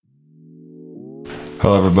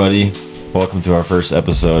Hello, everybody. Welcome to our first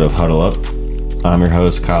episode of Huddle Up. I'm your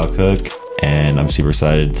host, Kyle Cook, and I'm super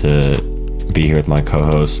excited to be here with my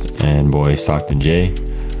co-host and boy, Stockton Jay.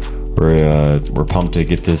 We're pumped to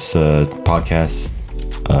get this podcast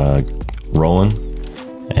rolling,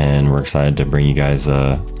 and we're excited to bring you guys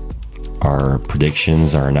our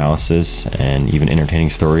predictions, our analysis, and even entertaining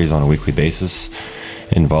stories on a weekly basis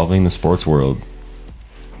involving the sports world.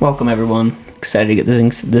 Welcome, everyone. Excited to get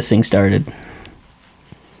this thing started.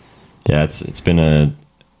 Yeah, it's been a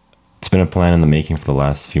plan in the making for the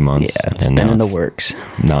last few months. Yeah, it's been in the works.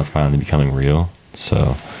 Now it's finally becoming real.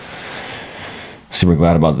 So super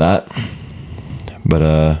glad about that. But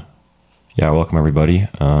yeah, welcome everybody.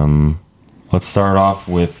 Let's start off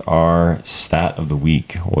with our stat of the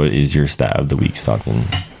week. What is your stat of the week, Stockton?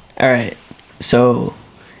 All right. So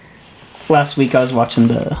last week I was watching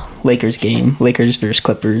the Lakers game, Lakers versus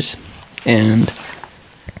Clippers, and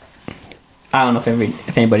I don't know if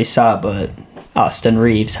anybody saw it, but Austin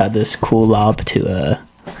Reeves had this cool lob to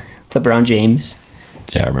LeBron James.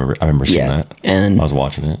 Yeah, I remember seeing that. And I was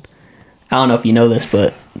watching it. I don't know if you know this,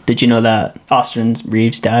 but did you know that Austin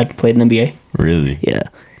Reeves' dad played in the NBA? Really? Yeah.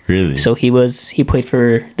 Really? So he played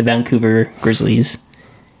for the Vancouver Grizzlies.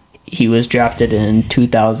 He was drafted in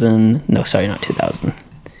 2000. No, sorry, not 2000.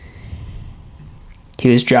 He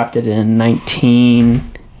was drafted in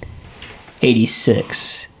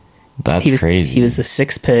 1986. That's crazy. He was the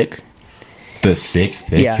sixth pick. The sixth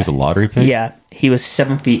pick? Yeah. He was a lottery pick? Yeah. He was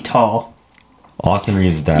 7 feet tall. Austin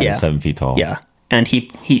Reeves' dad is 7 feet tall. Yeah. And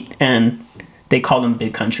and they called him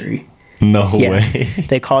Big Country. No way.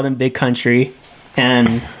 They called him Big Country,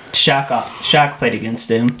 and Shaq played against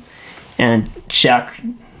him, and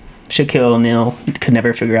Shaquille O'Neal could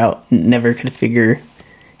never figure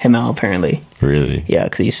him out, apparently. Really? Yeah,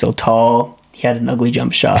 because he's so tall. He had an ugly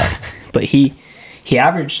jump shot, but he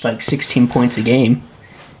averaged like 16 points a game,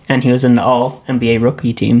 and he was in the All-NBA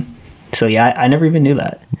rookie team. So yeah, I never even knew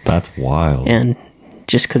that. That's wild. And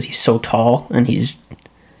just because he's so tall, and he's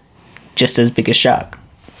just as big as Shaq,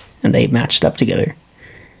 and they matched up together.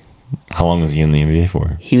 How long was he in the NBA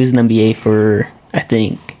for? He was in the NBA for, I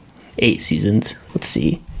think, 8 seasons. Let's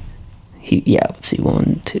see.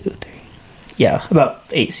 1, 2, 3. Yeah, about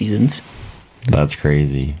 8 seasons. That's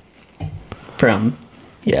crazy. From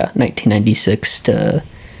 1996 to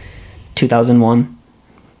 2001.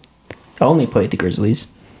 I only played the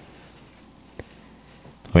Grizzlies.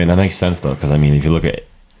 I mean, that makes sense, though, because, I mean, if you look at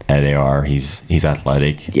AR, he's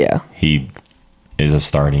athletic. Yeah. He is a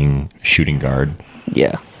starting shooting guard.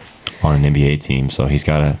 Yeah. On an NBA team, so he's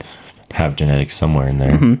got to have genetics somewhere in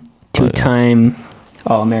there. Mm-hmm. 2-time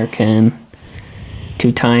All-American.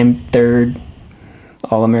 2-time third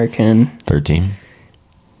All-American. Third team?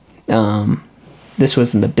 This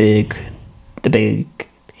was in the Big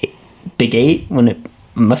 8 when it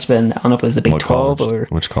must have been, I don't know if it was the Big 12 college? or...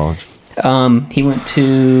 Which college? He went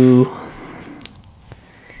to...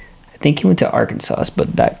 I think he went to Arkansas,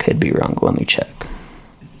 but that could be wrong. Let me check.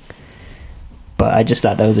 But I just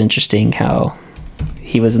thought that was interesting how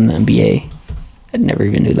he was in the NBA. I never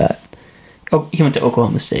even knew that. Oh, he went to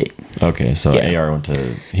Oklahoma State. Okay, so yeah. AR went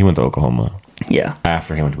to Oklahoma. Yeah.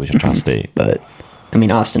 After he went to Wichita State. But, I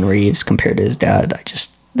mean, Austin Reeves compared to his dad,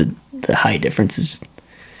 the height difference is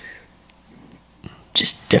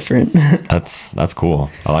just different. That's cool.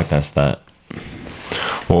 I like that stat.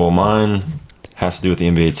 Well, mine has to do with the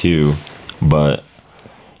NBA too, but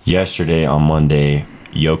yesterday on Monday,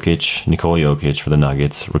 Nikola Jokic for the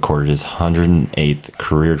Nuggets recorded his 108th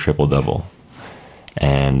career triple-double,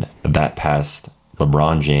 and that passed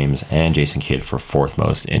LeBron James and Jason Kidd for 4th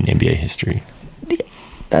most in NBA history.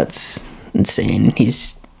 That's insane.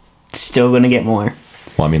 He's still going to get more.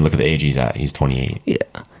 Well, I mean, look at the age he's at. He's 28. Yeah.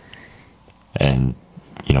 And,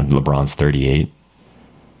 LeBron's 38.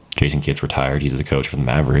 Jason Kidd's retired. He's the coach for the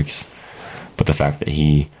Mavericks. But the fact that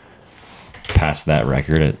he passed that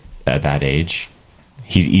record at that age...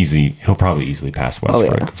 He'll probably easily pass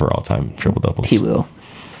Westbrook for all-time triple-doubles. He will.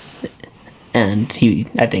 And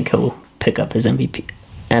I think he'll pick up his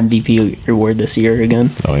MVP award this year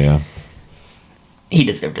again. Oh, yeah. He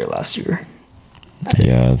deserved it last year.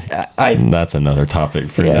 Yeah. That's another topic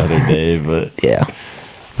for another day, but yeah,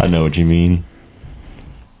 I know what you mean.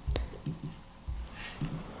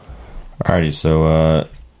 Alrighty, so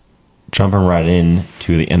jumping right in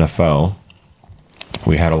to the NFL.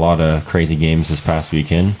 We had a lot of crazy games this past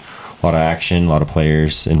weekend. A lot of action, a lot of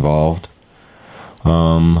players involved.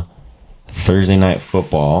 Thursday night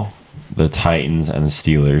football, the Titans and the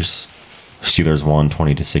Steelers. Steelers won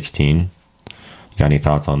 20-16. You got any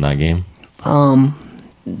thoughts on that game? No.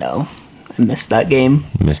 I missed that game.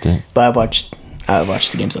 Missed it? But I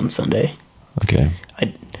watched the games on Sunday. Okay.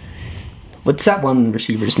 What's that one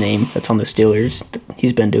receiver's name that's on the Steelers?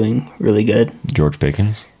 He's been doing really good. George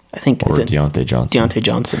Pickens? I think Or Deontay Johnson? Deontay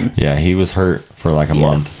Johnson. Yeah, he was hurt for like a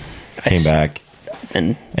month. Came back.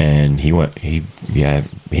 And he went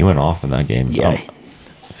off in that game. Yeah.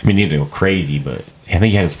 I mean, he didn't go crazy, but I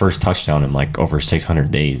think he had his first touchdown in like over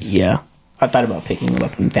 600 days. Yeah. I thought about picking him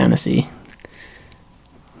up in fantasy.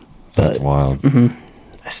 That's wild. Mm-hmm.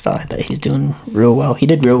 I thought that he's doing real well. He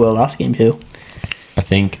did real well last game, too. I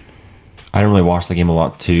think I didn't really watch the game a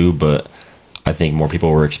lot, too, but I think more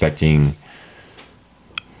people were expecting...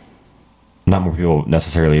 Not more people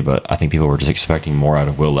necessarily, but I think people were just expecting more out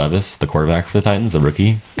of Will Levis, the quarterback for the Titans, the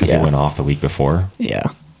rookie, because he went off the week before. Yeah.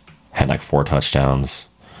 Had like 4 touchdowns,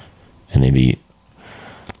 and they beat...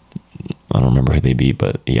 I don't remember who they beat,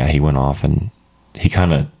 but yeah, he went off, and he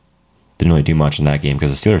kind of didn't really do much in that game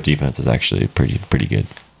because the Steelers' defense is actually pretty good.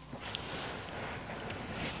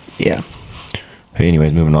 Yeah. Hey,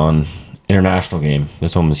 anyways, moving on. International game.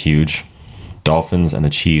 This one was huge. Dolphins and the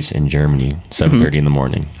Chiefs in Germany, 7:30 in the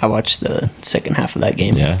morning. I watched the second half of that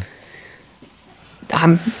game. Yeah.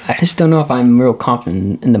 I just don't know if I'm real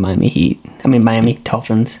confident in the Miami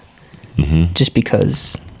Dolphins. Mm-hmm. Just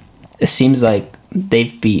because it seems like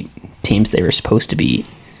they've beat teams they were supposed to beat,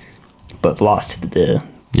 but lost to the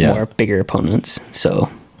more bigger opponents. So,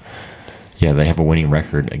 yeah, they have a winning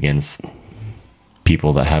record against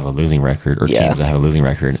people that have a losing record, or teams that have a losing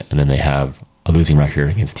record, and then they have a losing record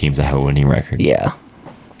against teams that have a winning record. Yeah.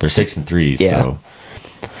 They're 6-3, so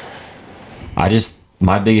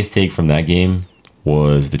my biggest take from that game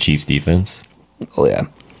was the Chiefs defense. Oh yeah.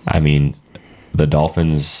 I mean, the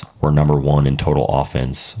Dolphins were number 1 in total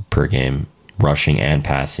offense per game, rushing and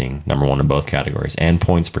passing, number 1 in both categories, and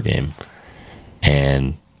points per game.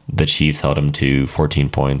 And the Chiefs held them to 14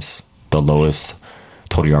 points, the lowest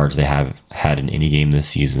total yards they have had in any game this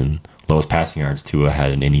season, lowest passing yards Tua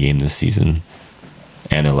had in any game this season,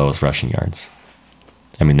 and their lowest rushing yards.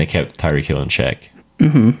 I mean, they kept Tyreek Hill in check.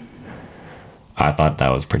 Mm-hmm. I thought that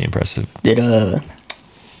was pretty impressive. Did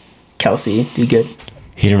Kelsey do good?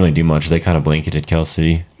 He didn't really do much. They kind of blanketed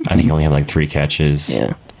Kelsey. I think he only had like 3 catches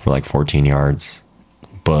for like 14 yards.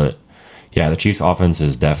 But yeah, the Chiefs' offense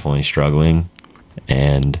is definitely struggling,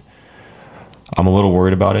 and I'm a little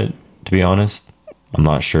worried about it, to be honest. I'm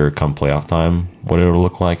not sure come playoff time what it'll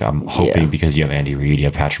look like. I'm hoping because you have Andy Reid, you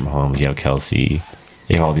have Patrick Mahomes, you have Kelsey,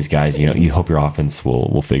 you have all these guys, you hope your offense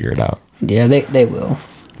will figure it out. Yeah, they will.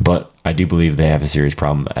 But I do believe they have a serious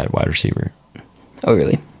problem at wide receiver. Oh,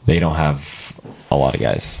 really? They don't have a lot of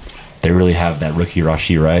guys. They really have that rookie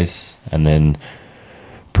Rashee Rice, and then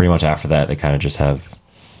pretty much after that, they kind of just have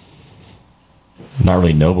not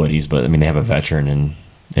really nobodies, but I mean, they have a veteran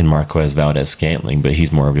in Marquez Valdez-Scantling, but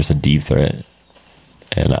he's more of just a deep threat.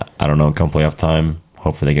 And I don't know, come playoff time,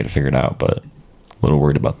 hopefully they get it figured out, but a little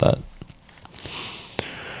worried about that.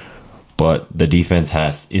 But the defense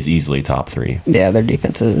is easily top 3. Yeah, their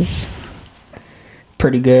defense is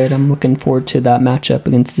pretty good. I'm looking forward to that matchup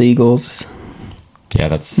against the Eagles. Yeah,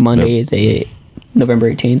 that's Monday,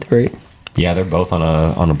 November 18th, right? Yeah, they're both on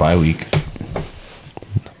a bye week,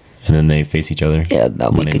 and then they face each other. Yeah,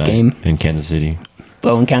 that'll be a good game in Kansas City.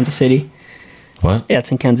 Oh, in Kansas City. What? Yeah,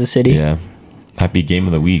 it's in Kansas City. Yeah, might be game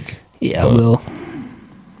of the week. Yeah,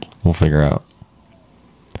 we'll figure out.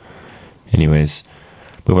 Anyways,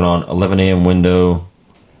 moving on. 11 a.m. window.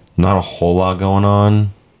 Not a whole lot going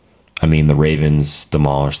on. I mean, the Ravens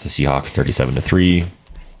demolished the Seahawks 37-3.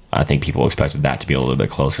 I think people expected that to be a little bit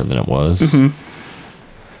closer than it was. Mm-hmm.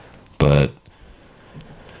 But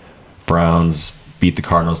Browns beat the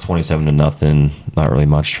Cardinals 27-0. Not really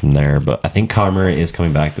much from there. But I think Kyler Murray is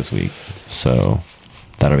coming back this week. So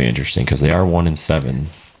that'll be interesting because they are 1-7.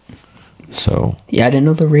 So yeah, I didn't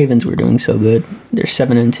know the Ravens were doing so good. They're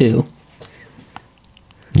 7-2.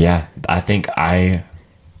 Yeah, I think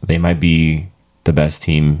they might be the best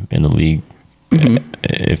team in the league. Mm-hmm.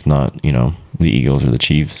 If not, the Eagles or the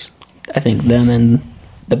Chiefs. I think them and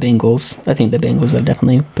the Bengals. I think the Bengals have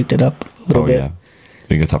definitely picked it up a little bit.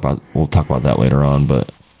 Yeah. We'll talk about that later on, but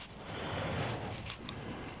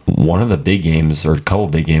one of the big games, or a couple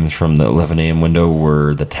big games from the 11 a.m. window,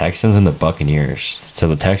 were the Texans and the Buccaneers. So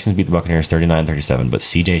the Texans beat the Buccaneers 39-37, but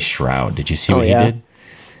CJ Stroud, did you see what he did?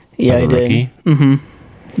 Yeah, as a rookie? Mm-hmm.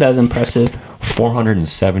 That was impressive.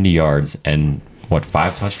 470 yards and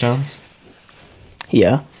 5 touchdowns?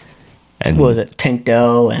 Yeah. And what was it, Tank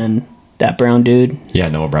Dell and that Brown dude? Yeah,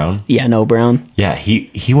 Noah Brown. Yeah, Noah Brown. Yeah,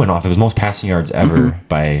 he went off. It was most passing yards ever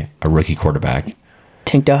by a rookie quarterback.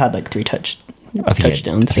 Tank Dell had like 3 touchdowns. I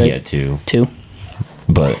think he had 2. 2.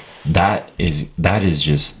 But that is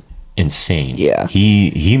just insane. Yeah.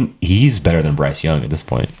 He's better than Bryce Young at this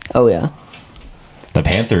point. Oh yeah. the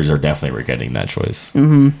Panthers are definitely regretting that choice.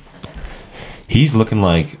 Mm-hmm. He's looking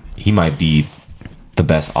like he might be the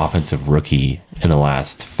best offensive rookie in the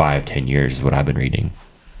last 5-10 years is what I've been reading.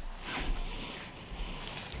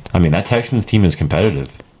 I mean, that Texans team is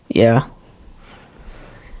competitive. Yeah.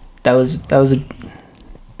 That was a...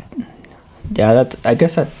 Yeah, I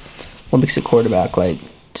guess that what makes a quarterback, like,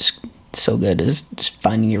 just so good is just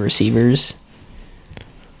finding your receivers.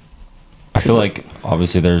 I feel like,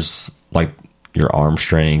 obviously, there's, like, your arm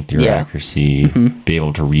strength, your accuracy, be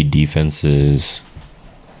able to read defenses,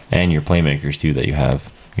 and your playmakers, too, that you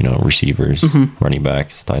have. You know, receivers, running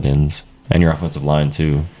backs, tight ends, and your offensive line,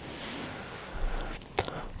 too.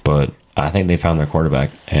 But I think they found their quarterback,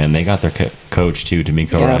 and they got their coach, too,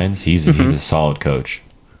 D'Amico Ryans. He's a solid coach.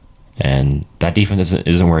 And that defense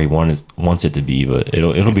isn't where he wants it to be, but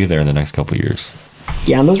it'll be there in the next couple of years.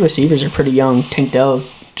 Yeah, and those receivers are pretty young. Tank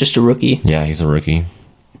Dell's just a rookie. Yeah, he's a rookie.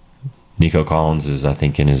 Nico Collins is, I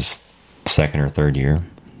think, in his second or third year.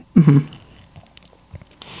 Mm-hmm.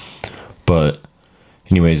 But,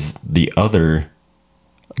 anyways, the other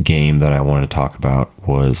game that I wanted to talk about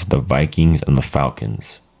was the Vikings and the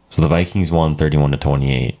Falcons. So the Vikings won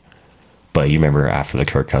 31-28. But you remember after the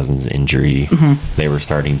Kirk Cousins injury, they were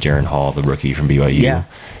starting Jaren Hall, the rookie from BYU,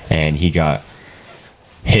 and he got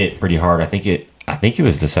hit pretty hard. I think it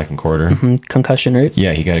was the second quarter. Concussion, right?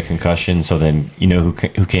 Yeah, he got a concussion. So then you know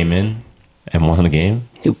who came in and won the game?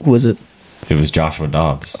 Who was it? It was Joshua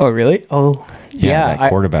Dobbs. Oh, really? Oh, yeah. That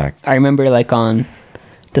quarterback. I remember, like, on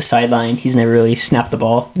the sideline, he's never really snapped the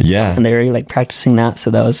ball. Yeah. And they were, like, practicing that, so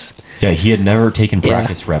that was... Yeah, he had never taken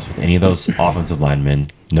practice reps with any of those offensive linemen.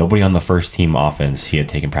 Nobody on the first team offense he had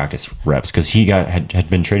taken practice reps because he had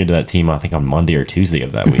been traded to that team, I think, on Monday or Tuesday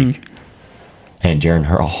of that week. And Jaren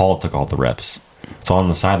Hall took all the reps. So on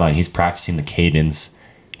the sideline, he's practicing the cadence.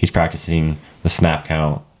 He's practicing the snap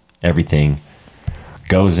count, everything.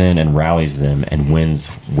 Goes in and rallies them and wins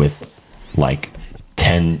with, like,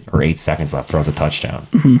 10 or 8 seconds left, throws a touchdown.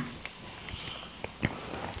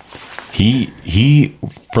 He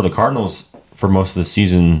for the Cardinals for most of the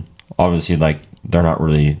season, obviously, like, they're not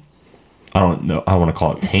really, I don't want to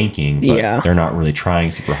call it tanking, but they're not really trying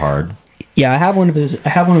super hard. Yeah, I have one of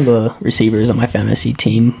the receivers on my fantasy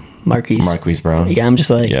team, Marquise Brown. Yeah, I'm just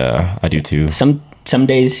like, yeah, I do too. Some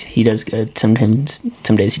days he does good, some days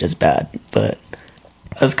he does bad, but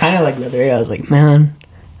I was kind of like the other day, I was like, man,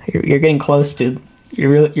 you're getting close to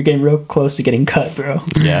you're getting real close to getting cut, bro.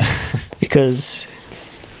 Yeah. Because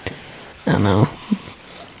I don't know.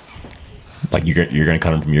 Like you're gonna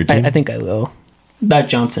cut him from your team? I think I will. That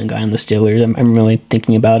Johnson guy on the Steelers, I'm really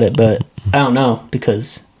thinking about it, but I don't know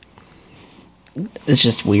because it's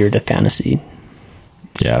just weird to fantasy.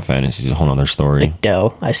 Yeah, fantasy's a whole other story. Like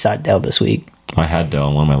Dell, I sat Dell this week. I had Dell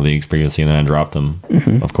in one of my leagues previously, and then I dropped him,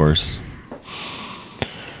 of course.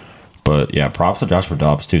 But yeah, props to Joshua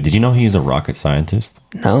Dobbs too. Did you know he's a rocket scientist?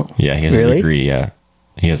 No. Yeah, he has a degree. Yeah,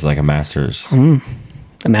 he has like a master's. A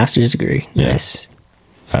master's degree. Yeah. Nice.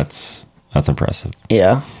 That's impressive.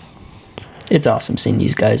 Yeah, it's awesome seeing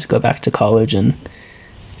these guys go back to college and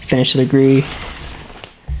finish the degree.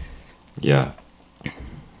 Yeah.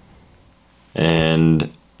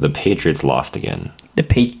 And the Patriots lost again.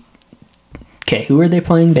 Okay, who are they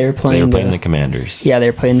playing? They were playing the Commanders. Yeah, they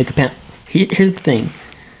were playing the Commanders. Here's the thing.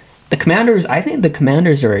 The Commanders, I think the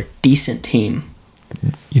Commanders are a decent team.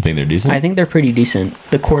 You think they're decent? I think they're pretty decent.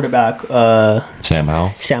 The quarterback, Sam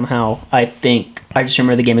Howell, I just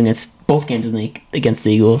remember the game both games against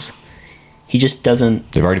the Eagles. He just doesn't...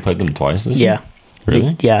 They've already played them twice this year?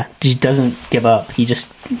 Really? He doesn't give up. He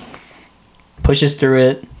just pushes through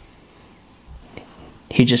it.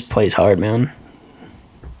 He just plays hard, man.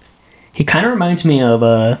 He kind of reminds me of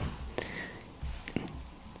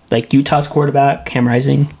like Utah's quarterback, Cam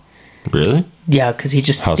Rising. Really? Yeah, because he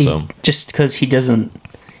just... How so? Just because he doesn't...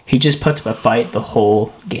 He just puts up a fight the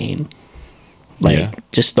whole game.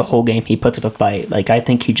 Just the whole game, he puts up a fight. Like, I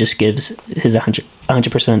think he just gives his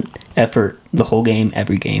 100% effort the whole game,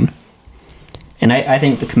 every game. And I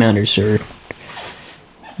think the Commanders are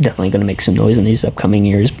definitely going to make some noise in these upcoming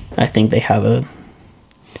years. I think they have a...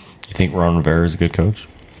 You think Ron Rivera is a good coach?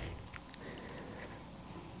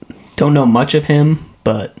 Don't know much of him,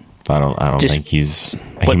 but... I don't think he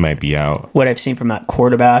might be out. What I've seen from that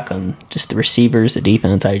quarterback and just the receivers, the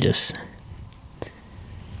defense, I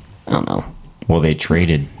don't know. Well, they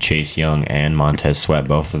traded Chase Young and Montez Sweat,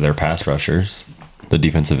 both of their pass rushers, the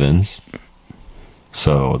defensive ends.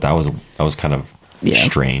 So that was kind of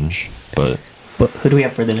strange. But who do we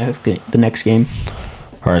have for the next game?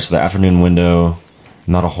 All right, so the afternoon window,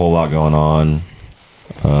 not a whole lot going on.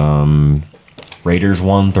 Raiders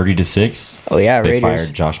won 30-6. Oh yeah, They Raiders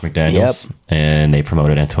fired Josh McDaniels, and they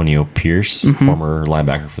promoted Antonio Pierce, former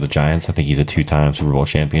linebacker for the Giants. I think he's a 2-time Super Bowl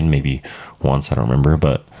champion, maybe once, I don't remember.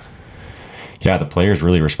 But yeah, the players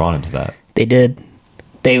really responded to that. They did.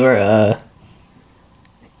 They were,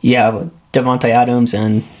 Devontae Adams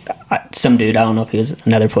and some dude. I don't know if he was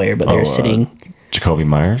another player, but they were sitting. Jacoby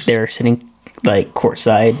Myers. They were sitting like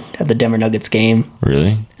courtside at the Denver Nuggets game.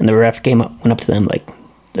 Really? And the ref went up to them like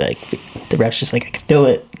the ref's just like, I could feel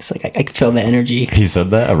it. It's like I could feel the energy. He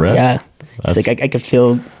said that, a ref? Yeah. It's like I could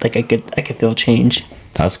feel I could feel change.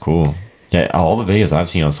 That's cool. Yeah, all the videos I've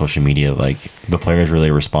seen on social media, like the players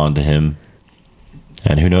really respond to him.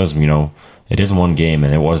 And who knows, it is one game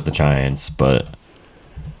and it was the Giants, but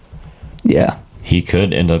yeah, he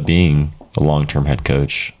could end up being a long-term head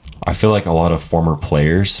coach. I feel like a lot of former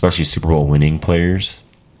players, especially Super Bowl winning players,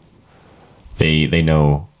 they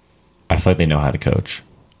know, I feel like they know how to coach.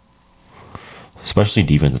 Especially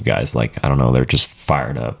defensive guys, like, I don't know, they're just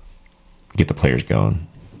fired up. Get the players going.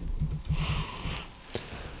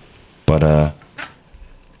 But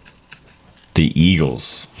the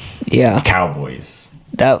Eagles, Cowboys.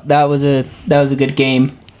 That was a good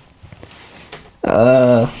game.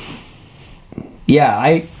 I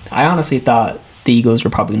honestly thought the Eagles were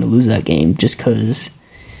probably going to lose that game just because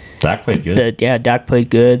Dak played good. Dak played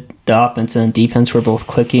good. The offense and defense were both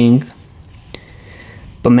clicking.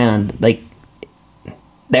 But man, like,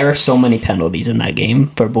 there were so many penalties in that game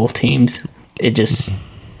for both teams. It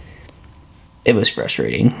was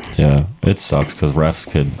frustrating. Yeah, it sucks because refs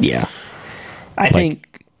could. Yeah, I think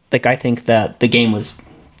that the game was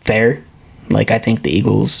fair. Like, I think the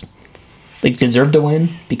Eagles deserved to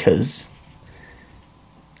win because,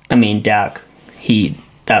 I mean, Dak,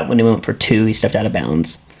 when he went for 2, he stepped out of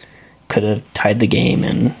bounds. Could have tied the game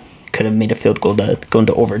and could have made a field goal to go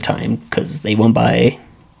into overtime because they won by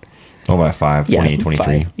 5,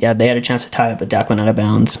 28-23. Yeah, they had a chance to tie it, but Dak went out of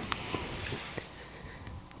bounds.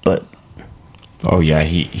 But oh yeah,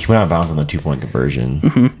 he went out of bounds on the 2-point conversion.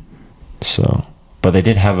 Mm-hmm. So, but they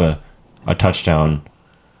did have a touchdown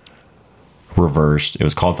reversed. It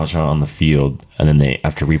was called touchdown on the field, and then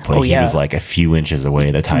after replay, he was like a few inches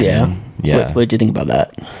away to tie in. Yeah. What did you think about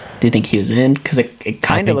that? Do you think he was in? Because it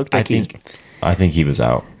kind of looked like I think he was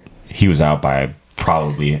out. He was out by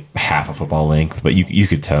probably half a football length, but you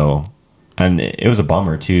could tell, and it was a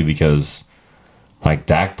bummer too because like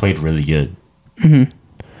Dak played really good. Mm-hmm.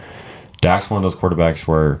 Dak's one of those quarterbacks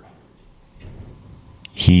where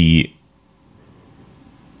he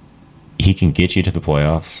can get you to the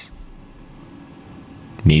playoffs.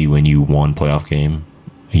 Maybe win you one playoff game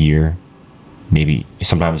a year. Maybe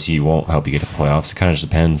sometimes he won't help you get to the playoffs. It kind of just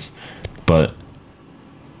depends. But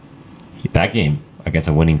that game against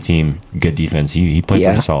a winning team, good defense, he played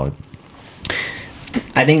pretty solid.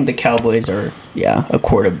 I think the Cowboys are a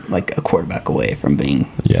quarterback away from being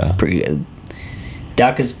pretty good.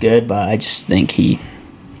 Dak is good, but I just think he's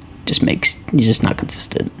just not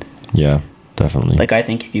consistent. Yeah, definitely. Like, I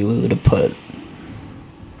think if you would have put,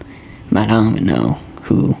 man, I don't even know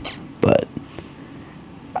who, but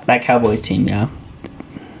that Cowboys team,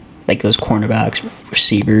 like those cornerbacks,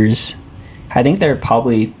 receivers, I think they're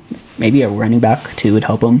probably maybe a running back too would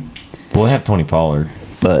help them. Well, they have Tony Pollard,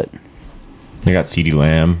 but they got CeeDee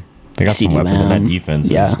Lamb. They got some weapons, and that defense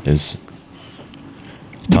is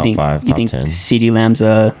top 5, top 10. CeeDee Lamb's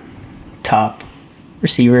a top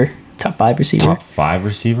receiver, top 5 receiver? Top 5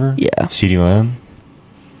 receiver? Yeah. CeeDee Lamb?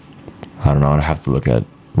 I don't know. I'd have to look at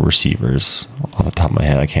receivers off the top of my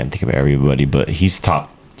head. I can't think of everybody, but he's top.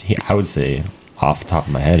 I would say off the top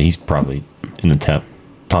of my head, he's probably in the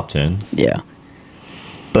top 10. Yeah.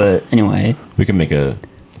 But anyway, we can make a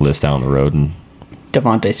list down the road. And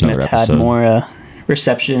Devontae Smith had more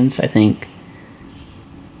receptions. I think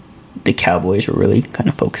the Cowboys were really kind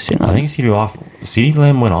of focusing on. I think CeeDee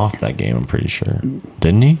Lamb went off that game, I'm pretty sure.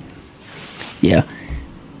 Didn't he? Yeah.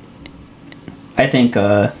 I think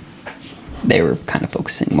they were kind of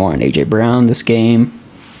focusing more on A.J. Brown this game.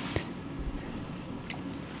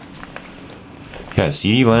 Yeah,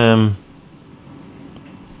 CeeDee Lamb.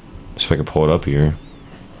 See if I can pull it up here.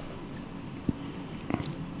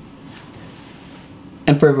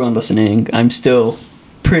 And for everyone listening, I'm still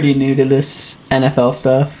pretty new to this NFL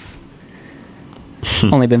stuff.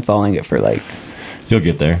 Only been following it for you'll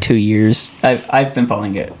get there. 2 years. I've been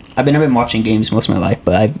following it. I've been watching games most of my life,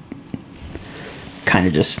 but I've kind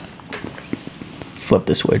of just flipped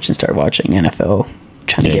the switch and started watching NFL,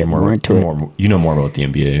 trying to get more into it. You know more about the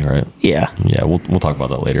NBA, right? Yeah. Yeah, we'll talk about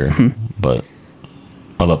that later. But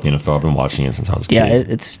I love the NFL. I've been watching it since I was a kid. Yeah,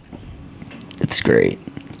 it's great.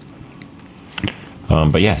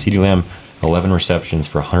 But yeah, CeeDee Lamb, 11 receptions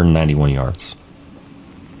for 191 yards.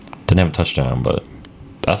 Didn't have a touchdown, but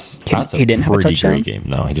that's he didn't have a pretty touchdown? great game.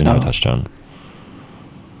 No, he didn't have a touchdown.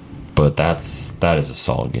 But that is a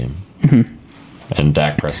solid game. Mm-hmm. And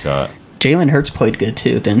Dak Prescott. Jalen Hurts played good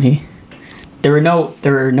too, didn't he? There were no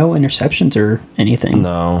interceptions or anything.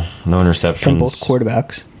 No interceptions from both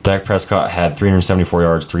quarterbacks. Dak Prescott had 374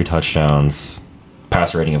 yards, 3 touchdowns,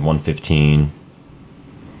 passer rating of 115.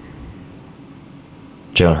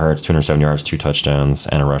 Jalen Hurts, 207 yards, 2 touchdowns,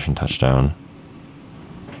 and a rushing touchdown.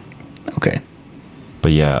 Okay.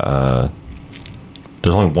 But yeah,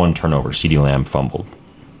 there's only one turnover. CeeDee Lamb fumbled.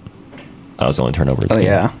 That was the only turnover. Oh,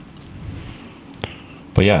 yeah.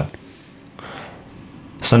 But yeah.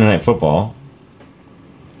 Sunday Night Football.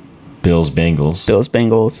 Bengals.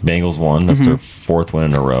 Bengals won. That's their 4th win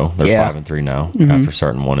in a row. They're 5-3 now after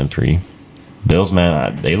starting 1-3. Bills,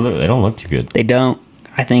 man, they don't look too good. They don't.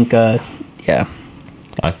 I think, I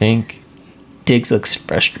think Diggs looks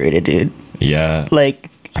frustrated, dude. Yeah. Like,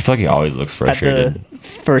 I feel like he always looks frustrated. At the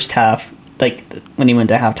first half, like when he went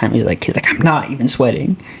to halftime, he's like, I'm not even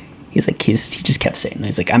sweating. He just kept saying that.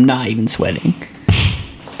 He's like, I'm not even sweating.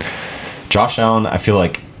 Josh Allen, I feel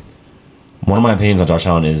like one of my opinions on Josh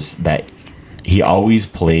Allen is that he always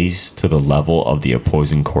plays to the level of the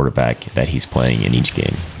opposing quarterback that he's playing in each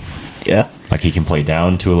game. Yeah. Like he can play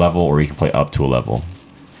down to a level or he can play up to a level.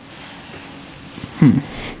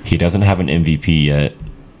 He doesn't have an MVP yet.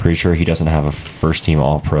 Pretty sure he doesn't have a first team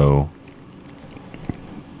All-Pro.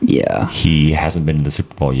 Yeah. He hasn't been to the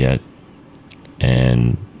Super Bowl yet.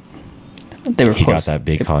 And he got that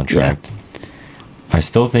big contract. Yeah. I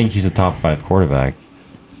still think he's a top 5 quarterback,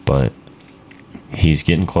 but he's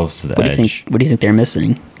getting close to the edge. What do you think they're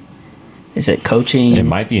missing? Is it coaching? It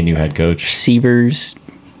might be a new head coach. Receivers,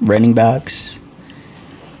 running backs.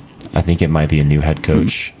 I think it might be a new head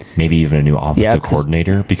coach. Maybe even a new offensive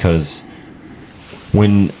coordinator, because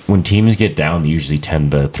when teams get down, they usually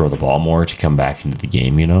tend to throw the ball more to come back into the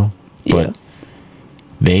game, you know? But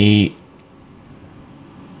they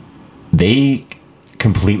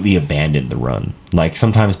completely abandon the run. Like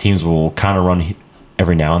sometimes teams will kind of run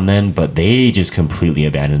every now and then, but they just completely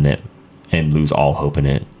abandon it and lose all hope in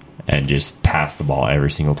it and just pass the ball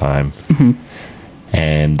every single time. Mm-hmm.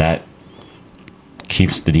 And that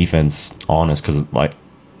keeps the defense honest because like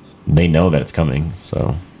they know that it's coming.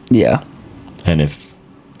 So yeah. And if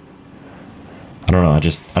I don't know, I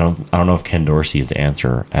don't know if Ken Dorsey is the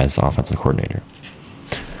answer as offensive coordinator.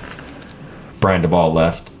 Brian DeBall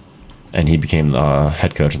left, and he became the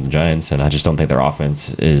head coach of the Giants, and I just don't think their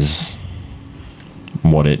offense is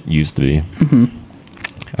what it used to be. Mm-hmm.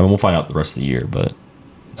 I mean, we'll find out the rest of the year, but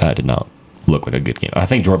that did not look like a good game. I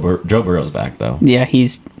think Joe Burrow's back, though. Yeah,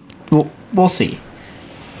 we'll see.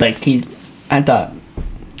 Like, I thought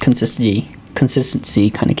consistency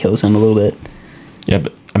kind of kills him a little bit. Yeah,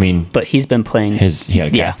 but, I mean... But he's been playing... He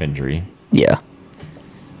had a calf injury. Yeah.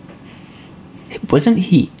 Wasn't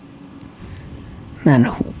he... Man,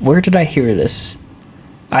 where did I hear this?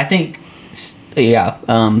 I think... Yeah,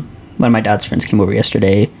 one of my dad's friends came over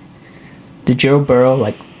yesterday. Did Joe Burrow,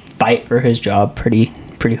 like, fight for his job pretty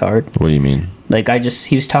hard? What do you mean? Like,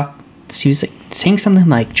 he was like, saying something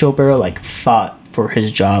like Joe Burrow, like, fought for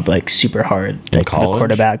his job, like, super hard. Like, the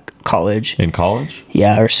quarterback, college. In college?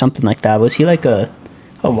 Yeah, or something like that. Was he, like, a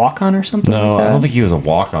walk-on or something No, like that? I don't think he was a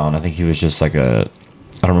walk-on. I think he was just, like, I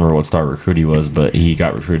don't remember what star recruit he was, but he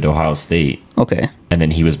got recruited to Ohio State. Okay. And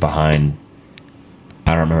then he was behind,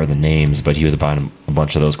 I don't remember the names, but he was behind a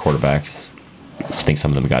bunch of those quarterbacks. I think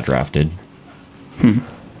some of them got drafted. And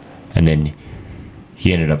then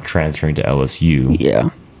he ended up transferring to LSU.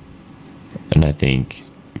 Yeah. And I think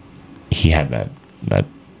he had that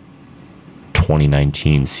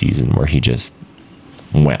 2019 season where he just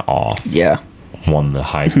went off. Yeah. Won the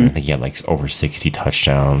Heisman. I think he had like over 60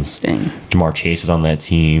 touchdowns. Dang. Jamar Chase was on that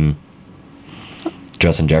team.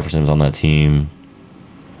 Justin Jefferson was on that team.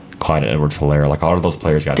 Clyde Edwards-Helaire. Like all of those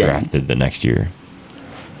players got drafted the next year.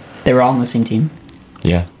 They were all on the same team?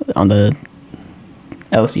 Yeah. On the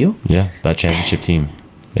LSU? Yeah, that championship team.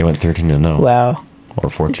 They went 13-0. Wow. Or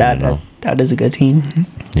 14-0. That is a good team.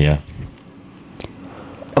 Yeah.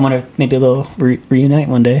 I wonder maybe a little reunite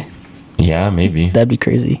one day. Yeah, maybe. That'd be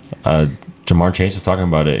crazy. Jamar Chase was talking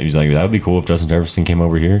about it. He was like, that would be cool if Justin Jefferson came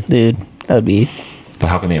over here. Dude, that would be... But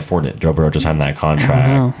how can they afford it? Joe Burrow just signed that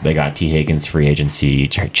contract. They got T. Higgins free agency.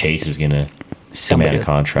 Chase is going to demand a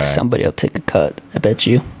contract. Somebody will take a cut, I bet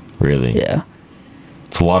you. Really? Yeah.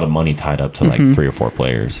 It's a lot of money tied up to like 3 or 4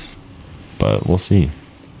 players. But we'll see.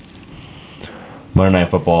 Monday Night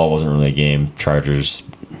Football wasn't really a game. Chargers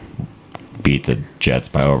beat the Jets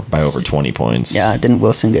by over 20 points. Yeah, didn't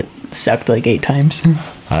Wilson get sacked like 8 times?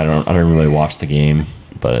 I don't really watch the game,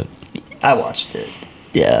 but I watched it.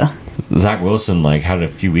 Yeah. Zach Wilson like had a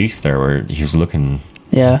few weeks there where he was looking,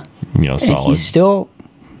 Yeah. solid. And he's still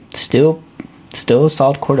a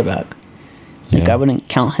solid quarterback. Like, Yeah. I wouldn't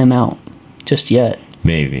count him out just yet.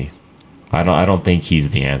 Maybe. I don't think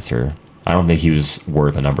he's the answer. I don't think he was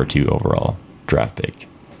worth a number 2 overall draft pick.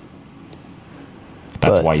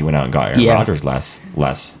 That's why you went out and got Aaron Rodgers this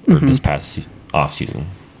past offseason.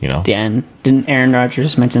 Yeah, and didn't Aaron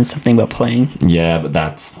Rodgers mention something about playing? Yeah, but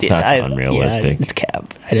that's unrealistic. Yeah, it's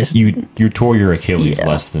cap. I just you tore your Achilles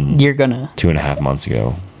less than you're gonna 2.5 months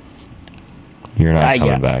ago. You're not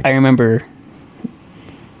coming back. I remember.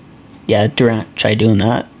 Yeah, Durant tried doing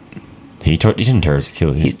that. He didn't tear his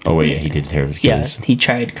Achilles. He did tear his Achilles. Yeah, he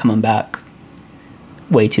tried coming back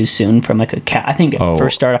way too soon from like a calf. I think it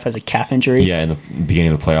first started off as a calf injury. Yeah, in the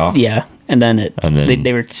beginning of the playoffs. Yeah, and then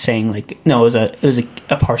they were saying like no, it was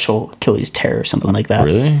a partial Achilles tear or something like that.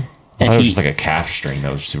 Really? I thought it was just like a calf strain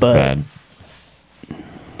that was super bad.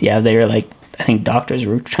 Yeah, they were like, I think doctors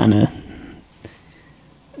were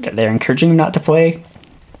they're encouraging him not to play,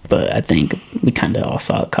 but I think we kind of all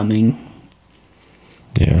saw it coming.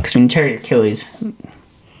 Yeah. Because when you tear your Achilles,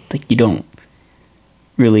 like you don't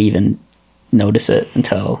really even notice it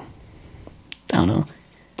until, I don't know.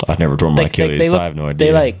 I've never torn my Achilles, so I have no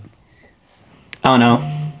idea. I don't know.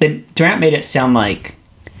 Durant made it sound like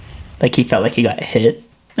he felt like he got hit,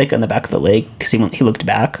 like on the back of the leg, because he looked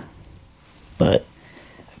back. But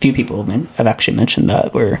a few people have actually mentioned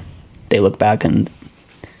that, where they look back and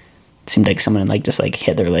it seemed like someone like just like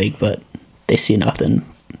hit their leg, but they see nothing.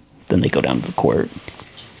 Then they go down to the court.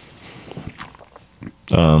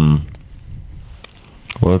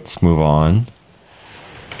 Let's move on.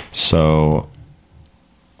 So,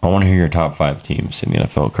 I want to hear your top 5 teams in the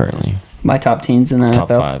NFL currently. My top teams in the top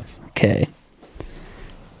NFL? Top 5. Okay.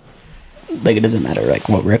 Like, it doesn't matter, like,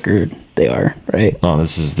 what record they are, right? No,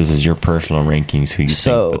 this is your personal rankings, who you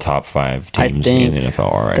think the top 5 teams in the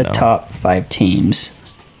NFL are right now. The top 5 teams.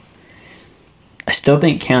 I still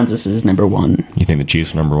think Kansas is number 1. You think the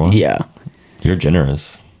Chiefs are number 1? Yeah. You're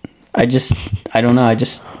generous. I don't know. I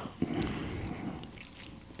just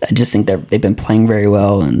think they've been playing very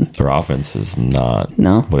well, and their offense is not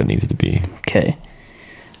what it needs to be. Okay.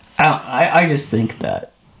 I just think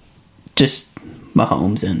that just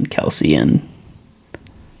Mahomes and Kelsey, and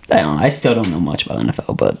I still don't know much about the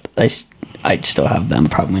NFL, but I still have them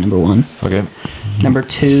probably number 1. Okay. Number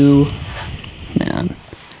 2, man.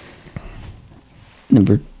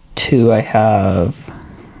 Number 2, I have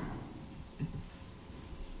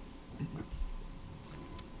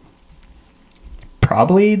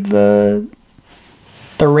probably the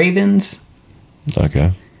Ravens.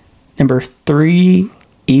 Okay. Number 3,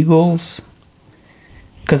 Eagles.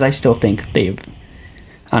 Because I still think I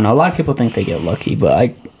don't know, a lot of people think they get lucky,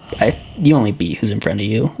 but you only beat who's in front of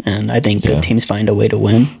you, and I think good teams find a way to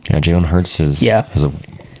win. Yeah, Jalen Hurts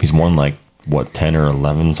he's won like 10 or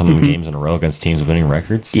 11 games in a row against teams with winning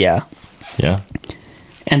records. Yeah. Yeah.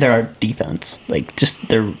 And there are defense, like just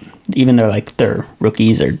their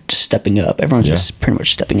rookies are just stepping up. Everyone's just pretty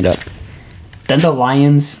much stepping it up. Then the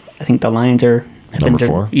Lions, I think the Lions are number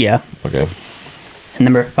 4. Yeah. Okay. And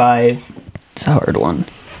number 5, it's a hard one.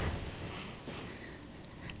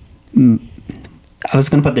 I was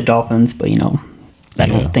gonna put the Dolphins, but I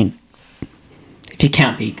don't think if you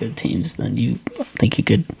can't beat good teams, then you think you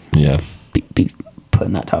could be put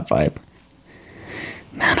in that top 5.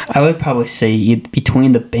 Man, I would probably say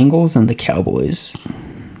between the Bengals and the Cowboys.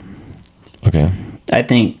 Okay. I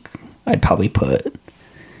think I'd probably put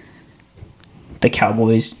the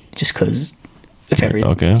Cowboys just because if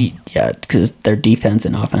everything. Okay. Yeah, because their defense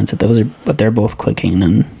and offense, if they're both clicking,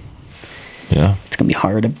 then it's gonna be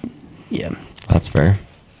hard. Yeah. That's fair.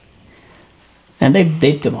 And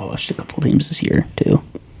they've demolished a couple teams this year too.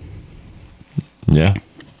 Yeah.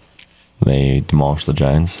 They demolished the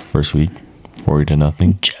Giants first week,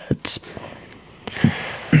 40-0. Jets.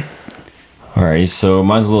 Alright, so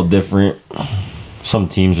mine's a little different. Some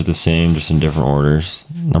teams are the same, just in different orders.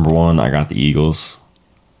 Number 1, I got the Eagles.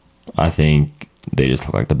 I think they just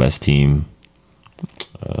look like the best team.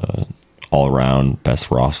 All around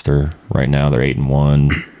best roster right now. They're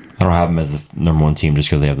 8-1. I don't have them as the number 1 team just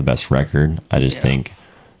because they have the best record. I just think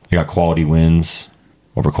they got quality wins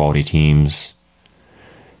over quality teams.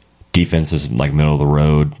 Defense is like middle of the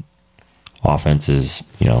road. Offense is,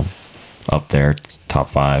 up there,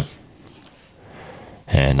 top 5.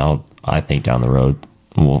 And I think down the road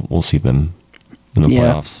we'll see them in the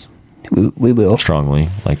playoffs. We will. Strongly,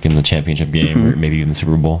 like in the championship game or maybe even the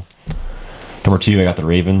Super Bowl. Number 2, I got the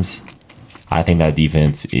Ravens. I think that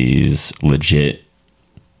defense is legit.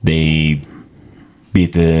 They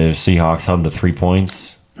beat the Seahawks, held them to 3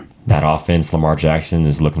 points that offense, Lamar Jackson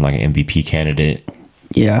is looking like an MVP candidate.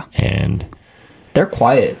 Yeah. And they're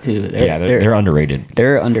quiet, too. They're underrated.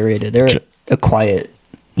 They're underrated. They're a quiet,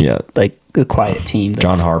 a quiet team.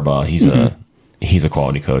 John Harbaugh, he's a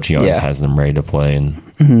quality coach. He always has them ready to play, and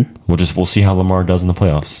we'll see how Lamar does in the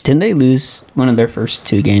playoffs. Didn't they lose one of their first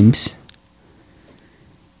 2 games?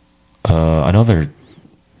 I know they're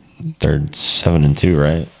 7-2,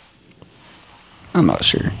 right? I'm not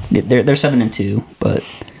sure. They're 7-2, but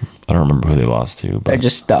I don't remember who they lost to. But I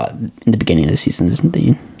just thought in the beginning of the season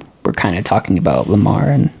they were kind of talking about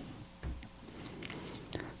Lamar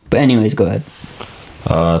But anyways, go ahead.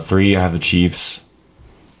 3, I have the Chiefs.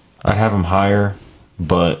 I'd have them higher,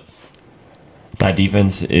 but that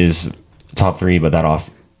defense is top 3. But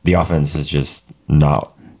the offense is just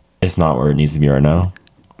not. It's not where it needs to be right now.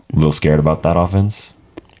 A little scared about that offense.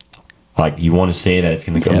 Like, you want to say that it's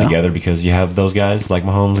going to come together because you have those guys like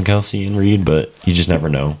Mahomes and Kelsey and Reed, but you just never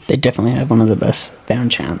know. They definitely have one of the best fan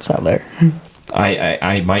chants out there.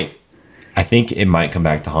 I think it might come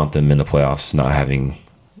back to haunt them in the playoffs, not having,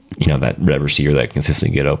 that receiver that can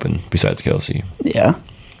consistently get open besides Kelsey. Yeah.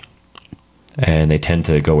 And they tend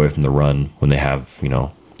to go away from the run when they have,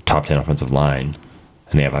 top 10 offensive line,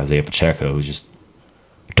 and they have Isaiah Pacheco, who just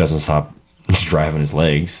doesn't stop driving his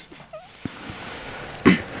legs.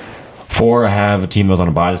 4, I have a team that was on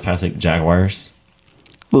a bye this past week, Jaguars.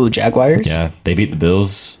 Ooh, Jaguars? Yeah, they beat the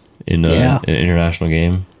Bills in an international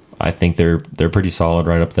game. I think they're pretty solid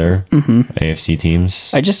right up there. AFC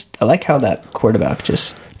teams. I like how that quarterback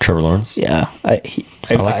just Trevor Lawrence. Yeah, I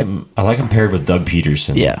like him. I like him paired with Doug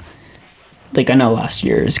Peterson. Yeah, I know last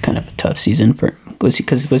year is kind of a tough season for. Was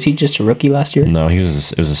he just a rookie last year? No, it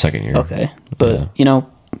was a second year. Okay, but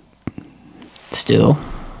still,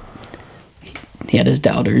 he had his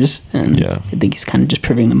doubters, and I think he's kind of just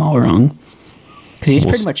proving them all wrong because he's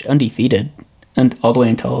pretty much undefeated. And all the way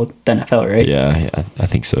until the NFL, right? Yeah, I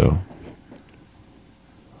think so.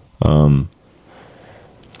 5,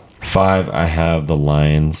 I have the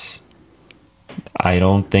Lions. I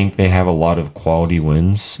don't think they have a lot of quality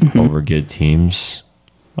wins over good teams,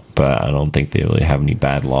 but I don't think they really have any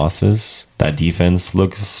bad losses. That defense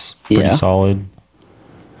looks pretty solid.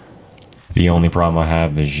 The only problem I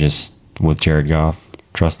have is just with Jared Goff,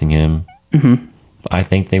 trusting him. I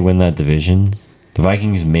think they win that division. The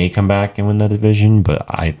Vikings may come back and win that division, but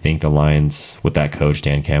I think the Lions, with that coach,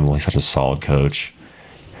 Dan Campbell, he's such a solid coach.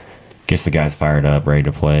 Gets the guys fired up, ready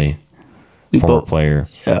to play. Former player.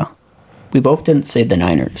 Yeah. We both didn't say the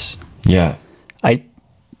Niners. Yeah.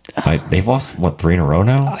 They've lost, 3 in a row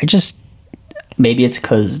now? Maybe it's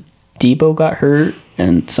because Debo got hurt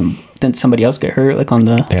and then somebody else got hurt, like on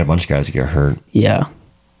the... They had a bunch of guys get hurt. Yeah.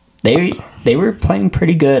 They were playing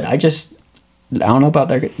pretty good. I don't know about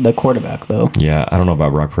the quarterback, though. Yeah, I don't know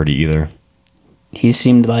about Brock Purdy either. He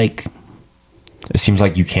seemed like... It seems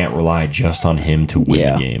like you can't rely just on him to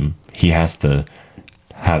win the game. He has to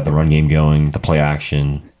have the run game going, the play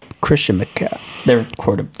action. Christian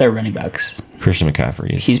McCaffrey, their running backs. Christian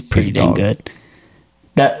McCaffrey he's pretty dang good.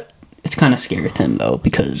 It's kind of scary with him, though,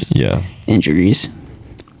 because injuries.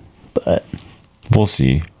 But we'll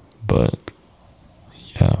see. But,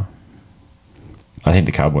 yeah. I think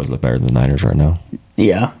the Cowboys look better than the Niners right now.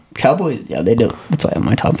 Yeah. Cowboys, they do. That's why I have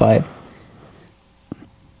my top 5.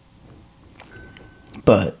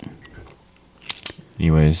 But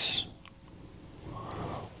anyways,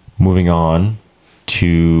 moving on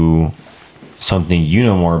to something you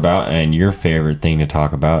know more about and your favorite thing to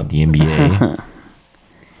talk about, the NBA.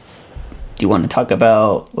 Do you want to talk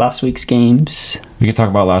about last week's games? We can talk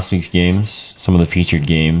about last week's games, some of the featured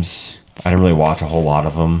games. I didn't really watch a whole lot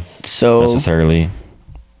of them necessarily.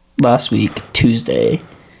 Last week, Tuesday,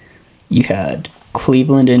 you had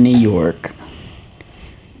Cleveland and New York.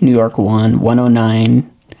 New York won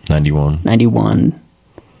 109-91.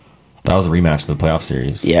 That was a rematch of the playoff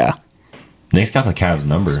series. Yeah. Knicks got the Cavs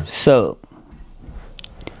number. So,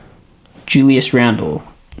 Julius Randle,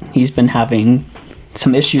 he's been having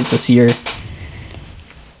some issues this year.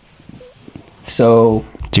 So,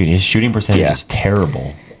 dude, his shooting percentage is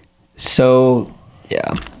terrible. So,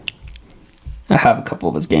 I have a couple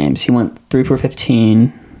of his games. He went 3 for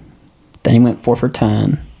 15. Then he went 4 for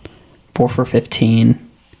 10. 4 for 15.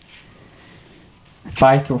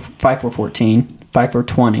 5 for 14. 5 for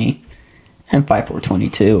 20. And 5 for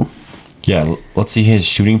 22. Yeah, let's see. His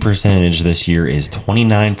shooting percentage this year is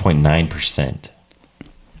 29.9%.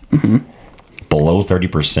 Below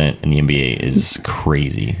 30% in the NBA is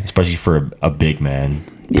crazy, especially for a big man,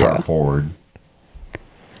 power forward.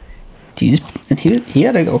 He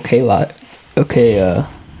had an okay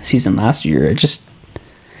season last year.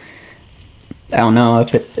 I don't know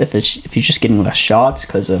if you're just getting less shots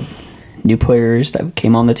because of new players that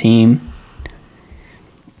came on the team.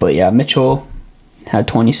 But yeah, Mitchell had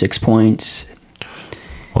 26 points.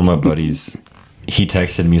 One of my buddies, he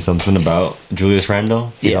texted me something about Julius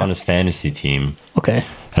Randle. He's on his fantasy team. Okay.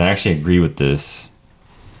 And I actually agree with this.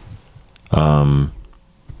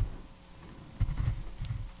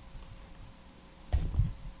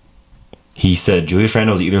 He said Julius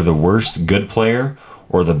Randle is either the worst good player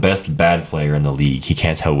or the best bad player in the league. He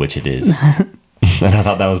can't tell which it is. And I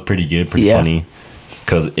thought that was pretty good, pretty funny.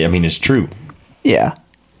 Because, I mean, it's true. Yeah.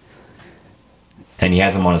 And he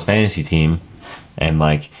has him on his fantasy team. And,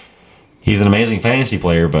 like, he's an amazing fantasy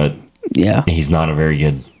player, but he's not a very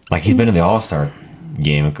good... Like, he's been in the All-Star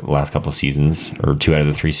game the last couple of seasons, or 2 out of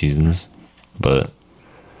the 3 seasons. But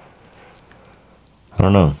I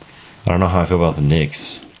don't know. I don't know how I feel about the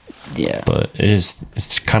Knicks. Yeah. But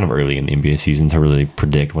it's kind of early in the NBA season to really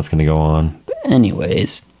predict what's going to go on.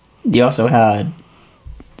 Anyways, you also had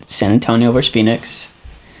San Antonio versus Phoenix.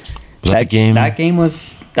 Was that the game? That game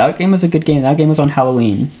was a good game. That game was on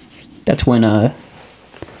Halloween. That's when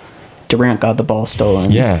Durant got the ball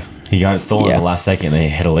stolen. Yeah, he got it stolen in the last second and they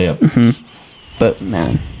hit a layup. Mm-hmm. But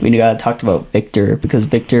man, we gotta talk about Victor because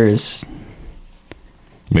Victor is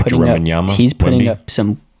Wembanyama. He's putting up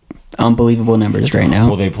some unbelievable numbers right now.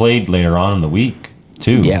 Well, they played later on in the week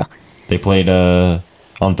too. Yeah, they played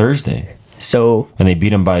on Thursday. So and they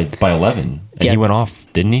beat him by 11. And he went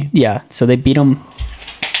off, didn't he? Yeah. So they beat him.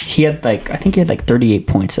 He had I think he had 38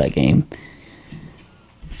 points that game.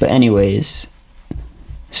 But anyways,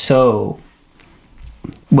 so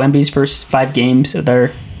Wemby's first 5 games of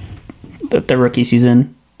their rookie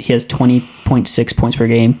season, he has 20.6 points per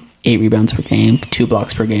game, 8 rebounds per game, 2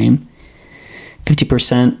 blocks per game,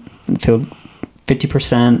 50% field,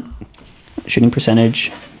 50% shooting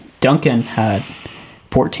percentage. Duncan had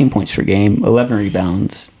 14 points per game, 11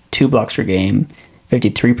 rebounds, 2 blocks per game,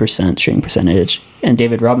 53% shooting percentage, and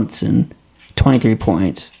David Robinson, 23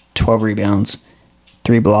 points, 12 rebounds,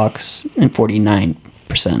 3 blocks, and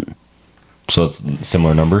 49%. So it's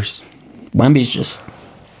similar numbers? Wemby's just,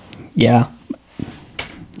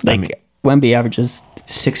 Wemby averages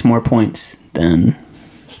 6 more points than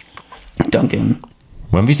Duncan.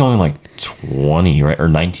 Wemby's only 20, right? Or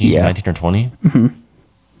 19? Yeah. 19 or 20? Mm-hmm.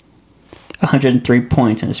 103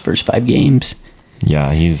 points in his first 5 games.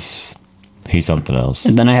 Yeah, he's something else.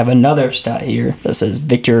 And then I have another stat here that says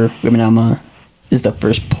Victor Wembanyama is the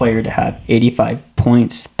first player to have 85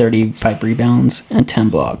 points, 35 rebounds, and 10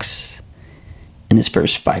 blocks in his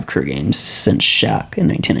first 5 career games since Shaq in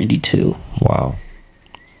 1992. Wow.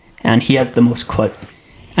 And he has the most clutch,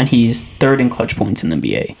 and he's 3rd in clutch points in the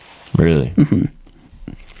NBA. Really? Mm-hmm.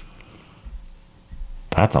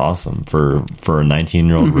 That's awesome for a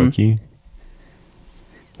 19-year-old rookie.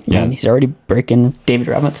 Yeah, and he's already breaking David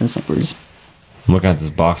Robinson's numbers. I'm looking at this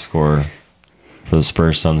box score for the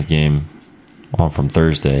Spurs-Suns game from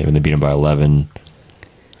Thursday when they beat him by 11.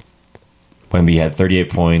 Wemby had 38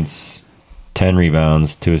 points, 10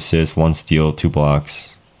 rebounds, 2 assists, 1 steal, 2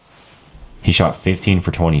 blocks. He shot 15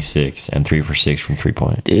 for 26 and 3 for 6 from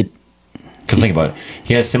 3-point. Dude. Because think about it.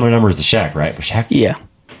 He has similar numbers to Shaq, right? But Shaq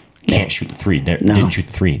can't shoot the 3. Didn't shoot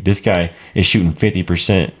the 3. This guy is shooting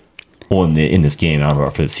 50%. Well, in this game, I don't know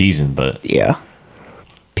about for the season, but... Yeah.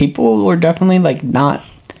 People were definitely, not...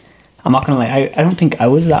 I'm not going to lie. I don't think I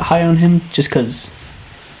was that high on him just because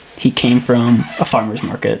he came from a farmer's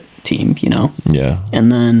market team, you know? Yeah.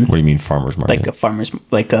 And then... What do you mean farmer's market? Like a farmer's...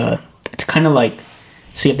 It's kind of like...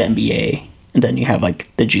 So you have the NBA, and then you have,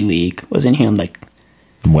 the G League. Wasn't he on,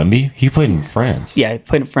 Wemby? He played in France. Yeah, he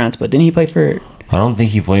played in France, but didn't he play for... I don't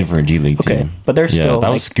think he played for a G League team. Okay, but they're still... Yeah, that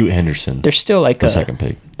was Scoot Henderson. They're still the second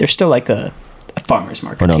pick. They're still a farmer's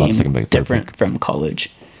market no, team. not the second pick. Different pick. from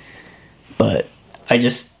college. But I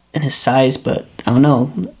just... In his size, but I don't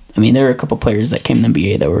know. I mean, there were a couple players that came in the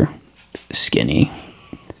NBA that were skinny.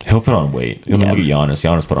 He'll put on weight. Look at Giannis.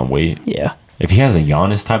 Giannis put on weight. Yeah. If he has a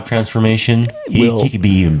Giannis-type transformation, he could be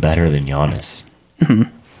even better than Giannis.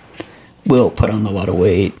 Mm-hmm. Will put on a lot of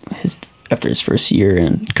weight after his first year.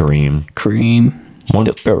 And Kareem.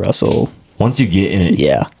 Bill Russell. Once you get in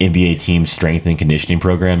an NBA team strength and conditioning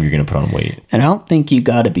program, you're going to put on weight. And I don't think you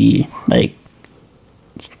got to be,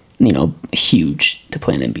 huge to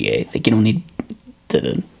play in the NBA. You don't need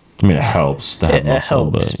to... I mean, it helps to have muscle.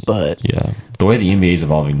 It helps, but... Yeah. The way the NBA is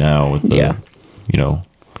evolving now with the,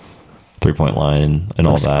 3-point line and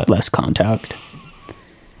all that. Less contact.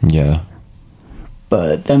 Yeah.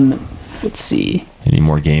 But then, let's see. Any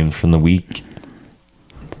more games from the week?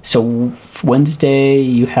 So, Wednesday,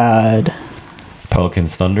 you had...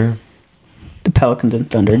 Pelicans Thunder? The Pelicans and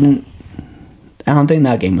Thunder. I don't think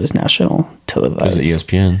that game was national televised. Was it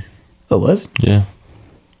ESPN? Oh, it was? Yeah.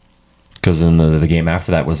 Because then the game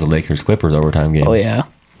after that was the Lakers-Clippers overtime game. Oh, yeah.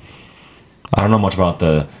 I don't know much about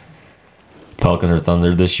the Pelicans or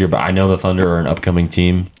Thunder this year, but I know the Thunder are an upcoming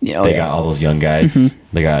team. Yeah, they got all those young guys. Mm-hmm.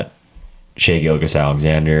 They got Shai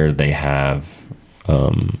Gilgeous-Alexander. They have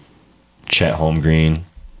Chet Holmgren,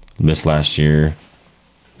 missed last year.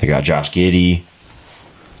 They got Josh Giddey,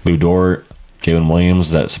 Lou Dort, Jalen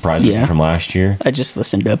Williams, that surprised me from last year. I just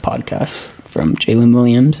listened to a podcast from Jalen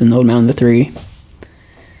Williams and Old Mountain the Three.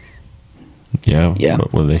 Yeah? Yeah.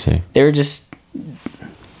 What did they say? They were just...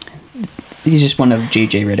 He's just one of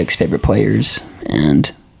J.J. Redick's favorite players,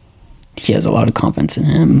 and he has a lot of confidence in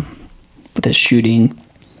him with his shooting.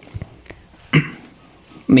 I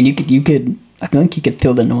mean, you could... I feel like you could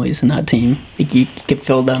feel the noise in that team. Like you could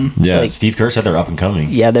feel them. Yeah, like, Steve Kerr said they're up and coming.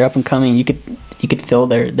 Yeah, they're up and coming. You could feel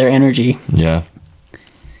their energy. Yeah.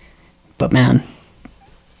 But man.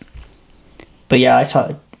 But yeah,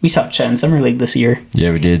 we saw Chet in summer league this year.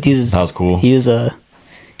 Yeah, we did. That was cool. He's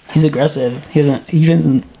aggressive. He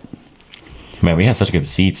doesn't. Man, we had such good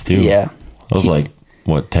seats too. Yeah. It was like,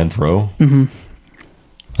 what, 10th row? Mm-hmm.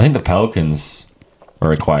 I think the Pelicans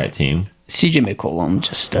are a quiet team. CJ McCollum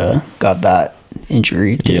just got that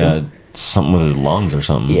injury too. Yeah, something with his lungs or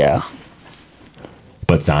something. Yeah.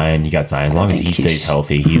 But Zion, you got Zion. As long as he stays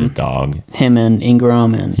healthy, he's a dog. Him and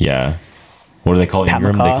Ingram and... Yeah. What do they call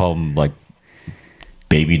Ingram? McCaw? They call him like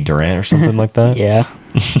Baby Durant or something like that? Yeah.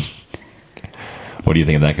 What do you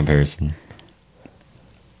think of that comparison?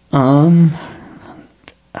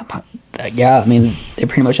 Yeah, I mean, they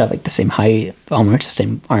pretty much have like the same height, almost the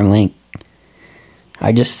same arm length.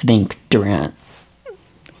 I just think Durant...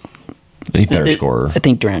 He's better scorer. I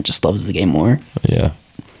think Durant just loves the game more. Yeah.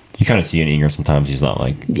 You kind of see in Ingram sometimes he's not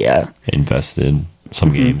like invested.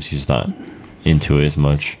 Some games he's not into it as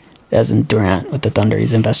much. As in Durant with the Thunder,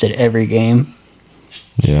 he's invested every game.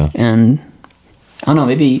 Yeah. And I don't know,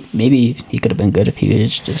 maybe he could have been good if he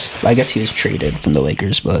was just... I guess he was traded from the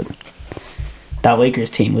Lakers, but that Lakers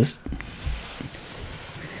team was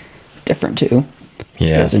different too.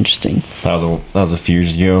 Yeah. That was interesting. That was a few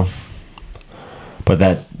years ago. But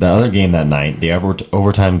the other game that night, the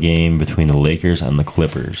overtime game between the Lakers and the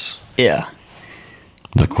Clippers. Yeah.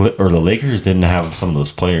 The Lakers didn't have some of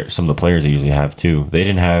the players they usually have too. They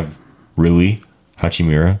didn't have Rui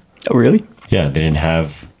Hachimura. Oh, really? Yeah, they didn't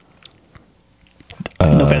have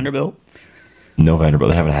no Vanderbilt. No Vanderbilt.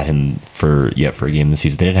 They haven't had him for a game this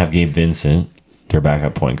season. They didn't have Gabe Vincent, their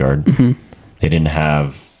backup point guard. Mm-hmm. They didn't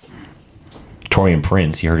have Torian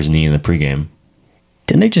Prince. He hurt his knee in the pregame.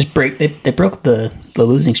 Didn't they just break? They broke the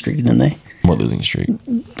losing streak, didn't they? What losing streak?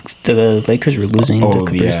 The Lakers were losing. Oh,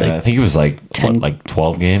 yeah. I think it was like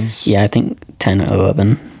 12 games? Yeah, I think 10 or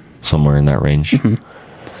 11. Somewhere in that range. Mm-hmm.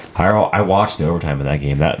 I watched the overtime of that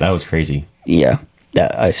game. That was crazy. Yeah,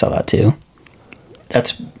 I saw that too.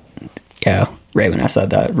 That's, right when I saw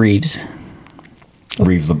that, Reeves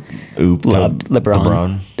LeBron.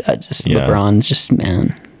 LeBron's just,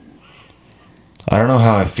 man. I don't know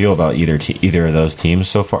how I feel about either of those teams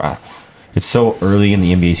so far. It's so early in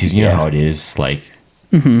the NBA season. You know how it is. Like,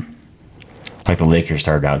 like the Lakers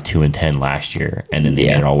started out 2-10 last year, and then they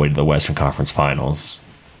made it all the way to the Western Conference Finals.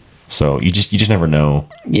 So you just never know.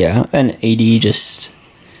 Yeah, and AD just...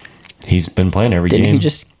 He's been playing every game. Didn't he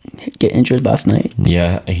just get injured last night?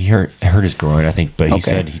 Yeah, he hurt his groin, I think. But he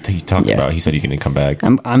said he talked about. He said he's going to come back.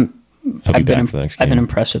 He'll be back for the next game. I've been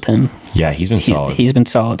impressed with him. Yeah, he's been solid. He's been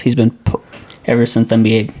solid. He's been ever since the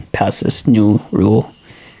NBA passed this new rule.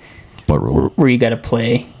 What rule? Where you got to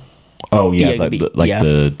play. Oh yeah,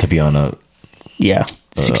 to be on a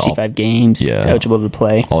 65 games eligible to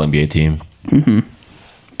play. All NBA team. Mm-hmm.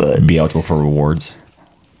 But be eligible for rewards.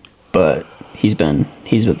 But he's been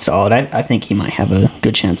solid. I think he might have a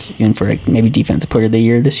good chance even for maybe defensive player of the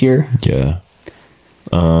year this year. Yeah.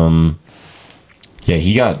 Yeah,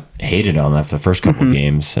 he got hated on that for the first couple of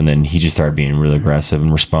games, and then he just started being really aggressive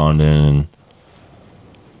and responding.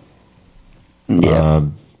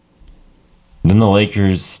 And then the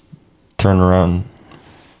Lakers turned around.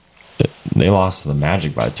 They lost to the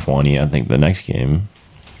Magic by 20, I think, the next game.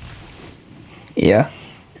 Yeah.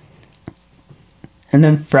 And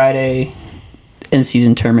then Friday,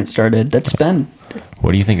 in-season tournament started. That's been...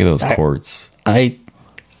 What do you think of those courts? I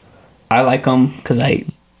like them because I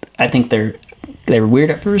think they were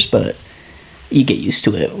weird at first, but you get used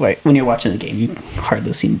to it. Like when you're watching the game,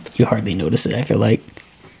 you hardly notice it. I feel like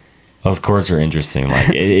those courts are interesting. Like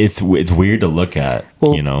it's weird to look at.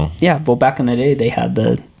 Well, you know. Yeah. Well, back in the day, they had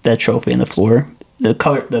the trophy on the floor. The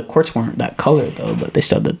courts weren't that color though, but they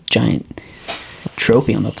still had the giant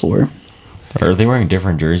trophy on the floor. Are they wearing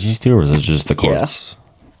different jerseys too, or is it just the courts?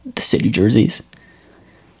 the city jerseys.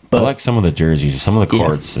 I like some of the jerseys. Some of the Yeah.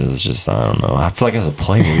 courts is just, I don't know. I feel like as a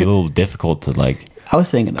player, it'd be a little difficult to like I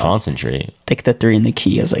was thinking about concentrate. like the 3 and the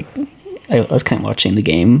key. I was kind of watching the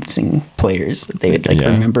game, seeing players that they would like Yeah.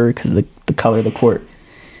 remember because of the color of the court.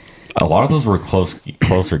 A lot of those were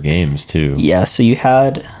closer games too. Yeah, so you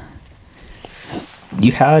had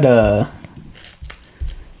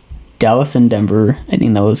Dallas and Denver. I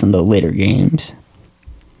think that was in the later games.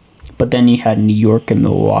 But then you had New York and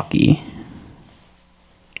Milwaukee.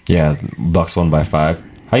 Yeah, Bucks won by 5.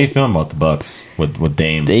 How you feeling about the Bucks with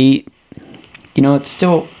Dame? They, it's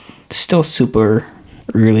still super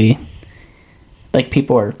early. Like,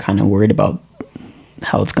 people are kind of worried about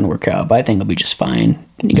how it's going to work out, but I think it'll be just fine.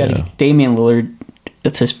 You got Damian Lillard.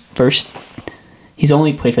 It's his first. He's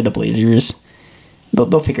only played for the Blazers.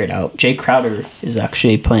 They'll figure it out. Jay Crowder is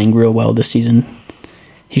actually playing real well this season.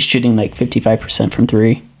 He's shooting like 55% from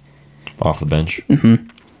 3. Off the bench.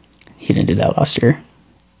 He didn't do that last year.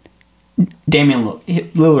 Damian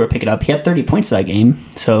Lillard will pick it up. He had 30 points that game,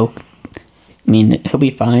 so I mean he'll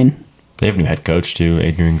be fine. They have a new head coach too,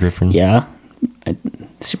 Adrian Griffin. Yeah,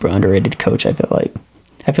 super underrated coach. I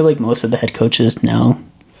feel like most of the head coaches now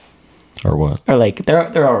Or what? are like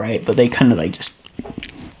they're all right, but they kind of like just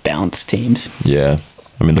bounce teams. Yeah.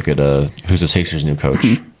 I mean, look at who's the Sixers' new coach?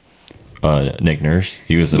 Nick Nurse.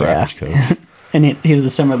 He was the Raptors coach. And he was the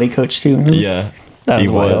summer league coach too. Remember? Yeah, That was he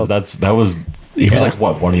was. wild. He was like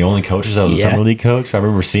what, one of the only coaches that was a Yeah. summer league coach. I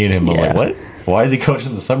remember seeing him. I was Yeah. like, what? Why is he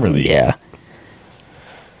coaching the summer league? Yeah.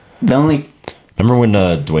 The only Remember when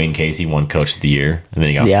Dwayne Casey won Coach of the Year and then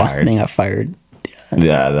he got fired? they got fired.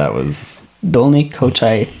 Yeah, that was. The only coach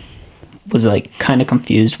I was like kind of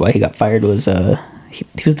confused why he got fired was he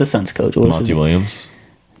was the Suns coach. What was Monty his- Williams.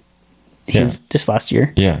 He was just last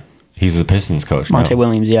year. Yeah, he's the Pistons coach Monty now.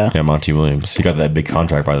 Williams, yeah. Yeah, Monty Williams. He got that big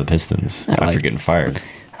contract by the Pistons after getting fired,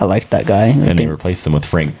 I liked that guy. and they replaced him with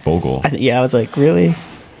Frank Vogel. I was like, really?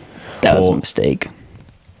 That was a Well, mistake.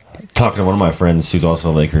 Talking to one of my friends who's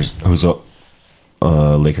also who's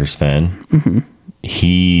a Lakers fan. Mm-hmm.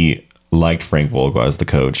 He liked Frank Vogel as the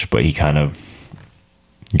coach, but he kind of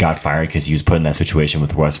got fired because he was put in that situation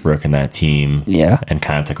with Westbrook and that team. Yeah. And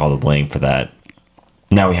kind of took all the blame for that.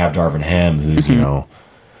 Now we have Darvin Ham, who's, Mm-hmm.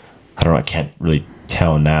 I don't know, I can't really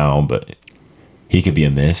tell now, but he could be a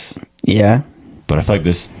miss. Yeah. But I feel like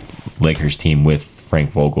this Lakers team with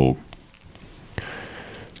Frank Vogel,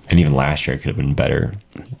 and even last year, could have been better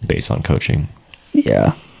based on coaching.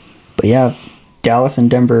 Yeah. But yeah, Dallas and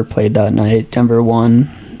Denver played that night. Denver won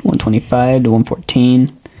 125 to 114.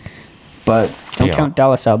 But don't Yeah. count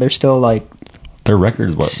Dallas out. They're still like Their record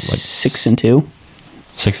is what, like 6-2.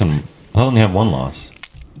 6 and I only have 1 loss.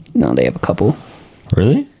 No, they have a couple.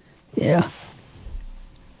 Really? Yeah.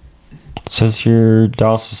 It says here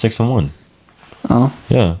Dallas is 6-1. Oh,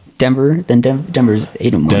 Yeah. Denver. Then Denver's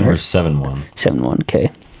 8-1. Denver's 7-1. 7-1. Okay.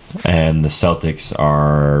 And the Celtics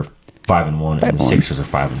are 5-1, and the 5-1. Sixers are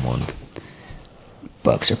 5-1.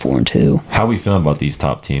 Bucks are 4-2. How are we feeling about these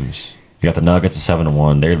top teams? You got the Nuggets at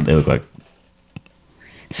 7-1. They look like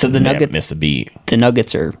So the they haven't Nuggets. missed a beat. The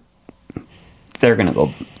Nuggets are. They're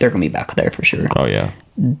gonna be back there for sure. Oh yeah,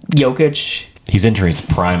 Jokic. he's entering his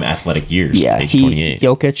prime athletic years. Yeah, age 28.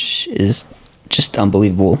 Jokic is just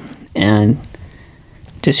unbelievable, and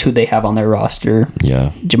just who they have on their roster.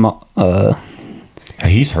 Yeah, Jamal.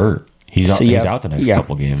 he's hurt. He's So, he's yeah, out the next yeah.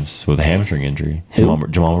 couple games with a hamstring injury. Who?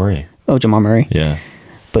 Jamal Murray. Oh, Jamal Murray. Yeah,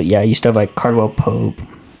 But yeah, you still have like Cardwell Pope,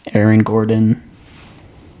 Aaron Gordon.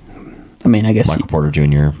 I mean, I guess Michael Porter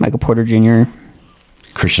Jr., Michael Porter Jr.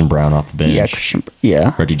 Christian Brown off the bench. Yeah, Christian.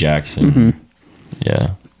 Yeah, Reggie Jackson.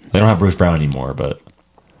 Yeah, they don't have Bruce Brown anymore, but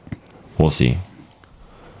we'll see.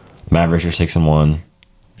 Mavericks are 6-1.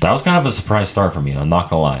 That was kind of a surprise start for me. I'm not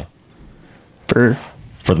gonna lie. for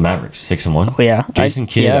For the Mavericks, 6-1. Oh, yeah. Jason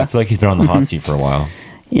Kidd. yeah. I feel like he's been on the hot seat for a while,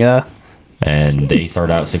 yeah, and they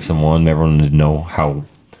started out 6-1. Everyone didn't know how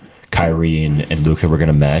Kyrie and Luka were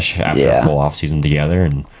gonna mesh after Yeah. a full offseason together,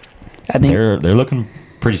 and I think they're looking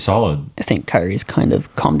pretty solid. Kyrie's kind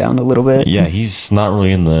of calmed down a little bit. Yeah, he's not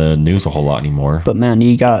really in the news a whole lot anymore. But man,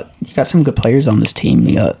 you got some good players on this team.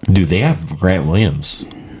 You got Dude, they have Grant Williams.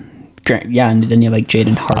 Grant, yeah, and then you have like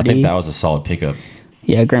Jaden I Hardy. think that was a solid pickup.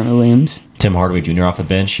 Yeah, Grant Williams. Tim Hardaway Jr. off the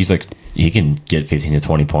bench. He can get 15 to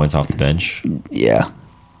 20 points off the bench. Yeah.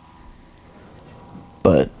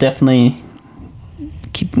 But definitely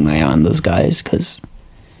keeping my eye on those guys because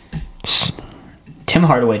Tim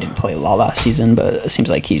Hardaway didn't play a lot last season, but it seems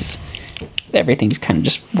like everything's kind of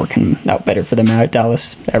just working out better for the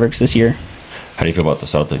Dallas Mavericks this year. How do you feel about the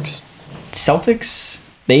Celtics? Celtics,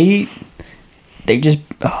 they just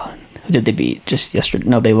who did they beat just yesterday?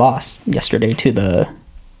 No, they lost yesterday to the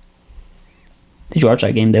Did you watch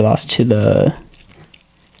that game? They lost to the...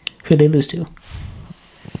 Who did they lose to?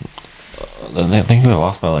 I think they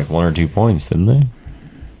lost by like 1 or 2 points, didn't they?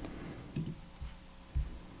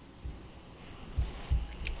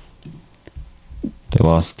 They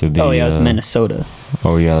lost to the... Oh, yeah, it was Minnesota.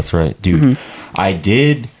 Oh, yeah, that's right. Dude, I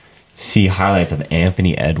did see highlights of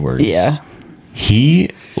Anthony Edwards. Yeah. He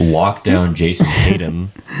locked down Jason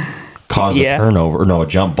Tatum, caused a turnover, a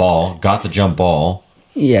jump ball, got the jump ball.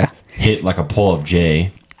 Yeah. Hit like a pull up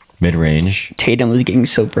J, mid-range. Tatum was getting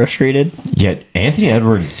so frustrated. Yet Anthony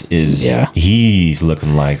Edwards he's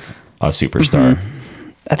looking like a superstar.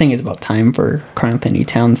 I think it's about time for Karl Anthony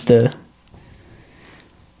Towns to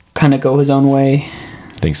kind of go his own way.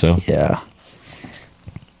 Think so? Yeah.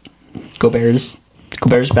 Gobert's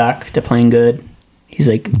back to playing good. He's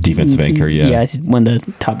like defensive anchor, Yeah, he's one of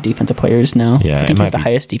the top defensive players now. Yeah, I think he's the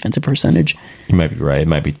highest defensive percentage. You might be right. It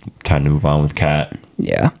might be time to move on with Cat.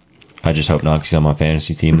 Yeah. I just hope not, because he's on my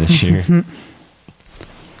fantasy team this year.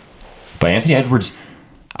 But Anthony Edwards,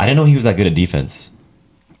 I didn't know he was that good at defense.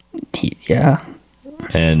 Yeah.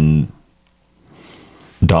 And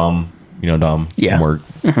Dom, Dom Yeah. from work,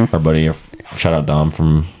 our buddy, shout out Dom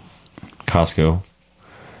from Costco.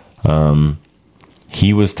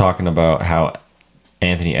 He was talking about how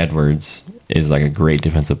Anthony Edwards is like a great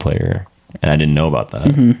defensive player, and I didn't know about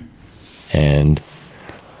that. And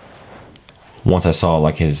once I saw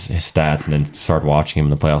like his stats and then started watching him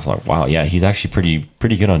in the playoffs, like, wow, yeah, he's actually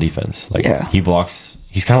pretty good on defense. Like, he blocks.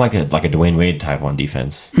 He's kind of like a Dwayne Wade type on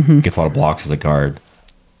defense. Gets a lot of blocks as a guard,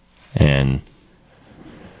 and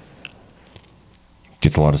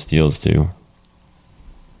gets a lot of steals too.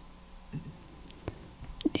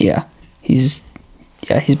 Yeah, he was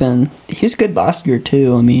good last year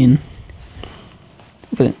too. I mean,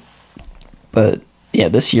 but yeah,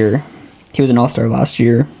 this year he was an all-star last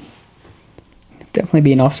year. Definitely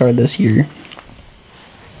be an all-star this year.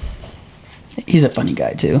 He's a funny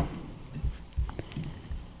guy too.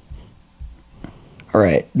 All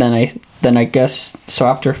right, then I guess so.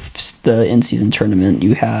 After the in-season tournament,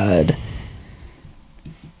 you had,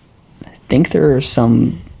 I think there are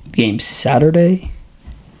some games Saturday.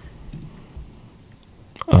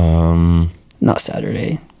 Not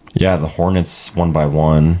Saturday. Yeah, the Hornets won by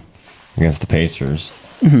 1 against the Pacers.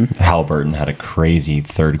 Halliburton had a crazy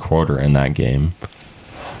third quarter in that game.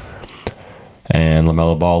 And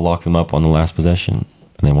LaMelo Ball locked them up on the last possession,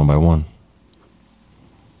 and they won by 1.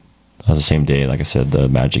 That was the same day, like I said, the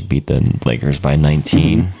Magic beat the Lakers by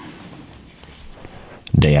 19.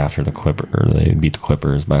 Day after they beat the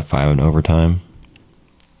Clippers by 5 in overtime.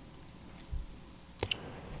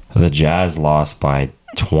 The Jazz lost by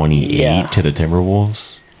 28 to the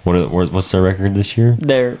Timberwolves. What's their record this year?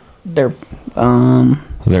 They're They're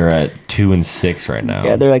at 2-6 right now.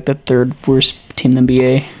 Yeah, they're like the third worst team in the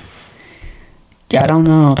NBA. Yeah, I don't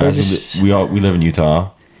know. They're just... we live in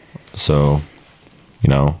Utah, so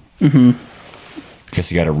guess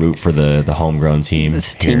you got to root for the homegrown team.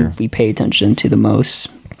 It's the team we pay attention to the most.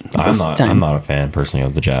 I'm not a fan personally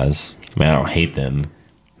of the Jazz. I mean, I don't hate them,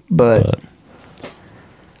 but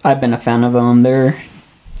I've been a fan of them. They're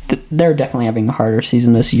definitely having a harder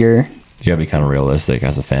season this year. You gotta be kind of realistic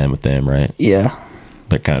as a fan with them, right? Yeah.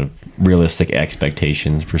 They're kind of realistic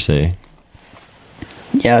expectations per se.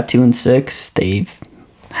 Yeah, 2-6. They've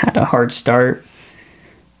had a hard start.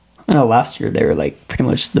 I know last year they were like pretty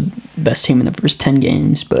much the best team in the first 10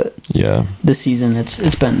 games, but this season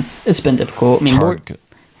it's been difficult. I mean,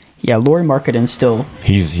 Lauri Markkanen's still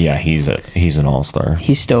he's an all-star.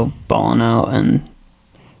 He's still balling out, and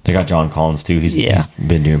they got John Collins too. He's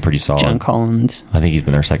been doing pretty solid. John Collins. I think he's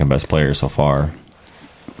been their second best player so far.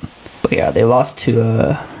 But yeah, they lost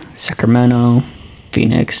to Sacramento,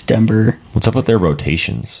 Phoenix, Denver. What's up with their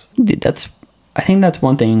rotations? I think that's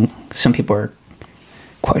one thing some people are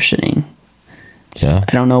questioning. Yeah.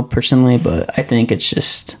 I don't know personally, but I think it's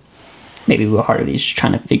just maybe Will Hartley's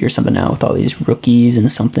trying to figure something out with all these rookies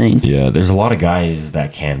and something. Yeah, there's a lot of guys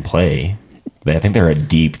that can play. I think they're a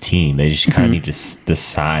deep team. They just kind of need to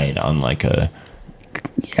decide on like a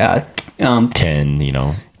 10, 10,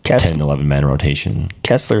 11 man rotation.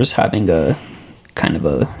 Kessler's having a kind of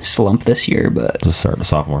a slump this year, but just start a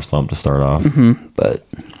sophomore slump to start off. But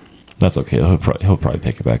that's okay. He'll probably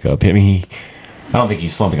pick it back up. I mean, I don't think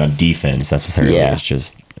he's slumping on defense necessarily. Yeah. It's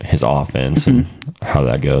just his offense and how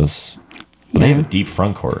that goes. But they have a deep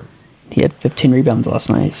front court. He had 15 rebounds last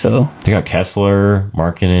night, so... They got Kessler,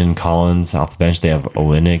 Markkanen, Collins. Off the bench, they have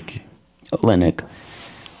Olynyk.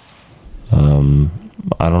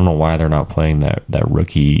 I don't know why they're not playing that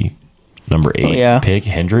rookie number 8 pick,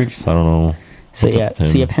 Hendricks. I don't know. So you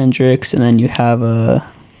have Hendricks, and then you have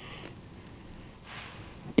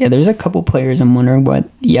Yeah, there's a couple players I'm wondering what.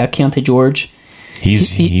 Yeah, Keontae George.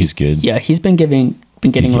 He's good. Yeah, he's been getting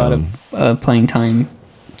a lot of playing time,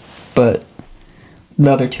 but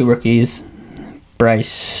the other two rookies,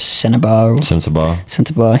 Bryce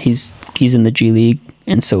Sensabaugh, he's in the G League,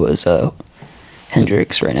 and so is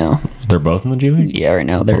Hendricks right now. They're both in the G League? Yeah, right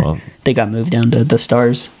now they got moved down to the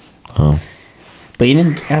Stars. Oh. But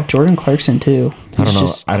even Jordan Clarkson too. I don't know.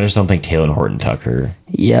 I just don't think Taylor Horton Tucker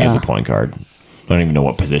is a point guard. I don't even know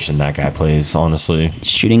what position that guy plays, honestly.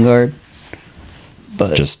 Shooting guard.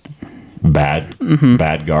 But just bad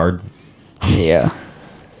guard. Yeah.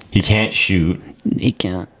 He can't shoot. He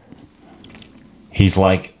can't. He's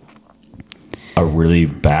like a really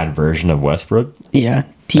bad version of Westbrook. Yeah.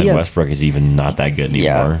 Westbrook is even not that good anymore.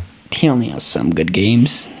 Yeah. He only has some good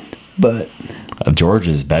games, but George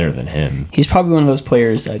is better than him. He's probably one of those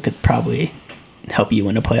players that could probably help you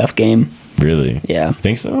win a playoff game. Really? Yeah. You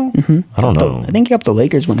think so? Mm-hmm. I don't know. I think he helped the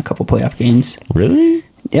Lakers win a couple playoff games. Really?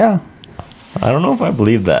 Yeah. I don't know if I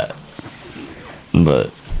believe that.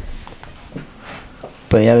 But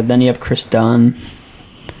yeah, then you have Chris Dunn.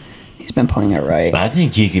 He's been playing it right. I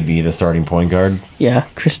think he could be the starting point guard. Yeah,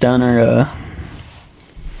 Chris Dunn or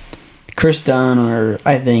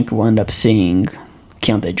I think we'll end up seeing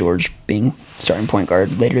Keontae George being starting point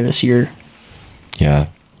guard later this year. Yeah.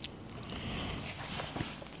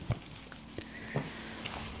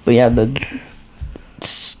 But yeah,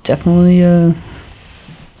 it's definitely a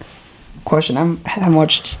question. I haven't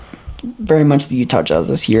watched very much the Utah Jazz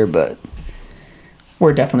this year, but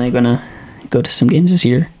we're definitely gonna go to some games this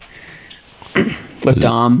year.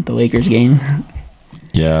 The Lakers game.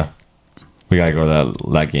 Yeah, we gotta go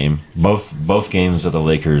to that game. Both games of the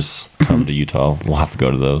Lakers come to Utah. We'll have to go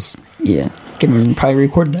to those. Yeah, can probably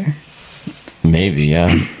record there. Maybe,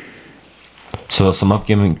 yeah. So some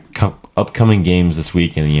upcoming games this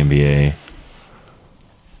week in the NBA.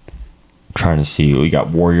 Trying to see, we got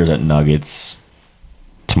Warriors at Nuggets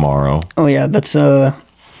tomorrow. Oh yeah, that's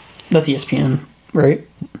ESPN, right?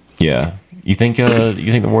 Yeah. You think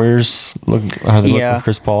the Warriors look how they look with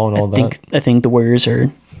Chris Paul and all that? I think the Warriors are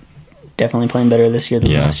definitely playing better this year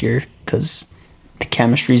than last year because the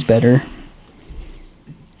chemistry's better.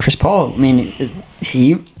 Chris Paul, I mean,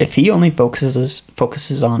 if he only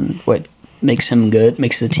focuses on what makes him good,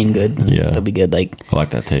 makes the team good, they'll be good. Like, I like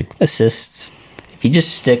that take. Assists. If he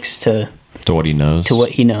just sticks to what he knows,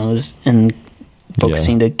 and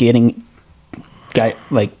focusing to getting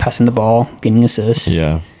passing the ball, getting assists.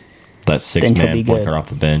 Yeah. That 6-man point guard off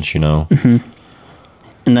the bench, Mm-hmm.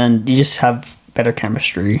 And then you just have better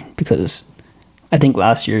chemistry because I think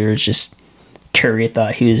last year it was just Curry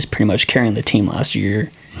thought he was pretty much carrying the team last year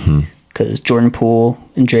because Jordan Poole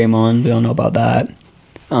and Draymond, we all know about that.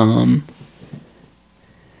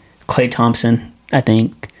 Klay Thompson, I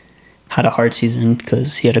think, had a hard season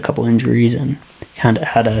because he had a couple injuries and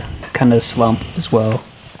had a kind of slump as well.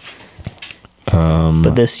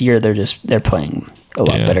 But this year they're playing a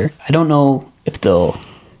lot better. I don't know if I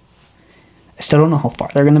still don't know how far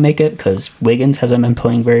they're going to make it because Wiggins hasn't been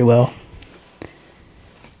playing very well.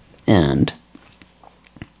 And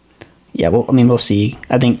yeah, well, I mean, we'll see.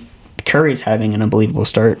 I think Curry's having an unbelievable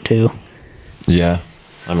start too. Yeah,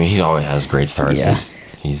 I mean, he always has great starts. Yeah.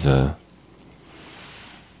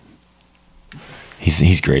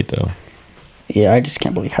 He's great though. Yeah, I just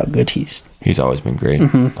can't believe how good he's always been great.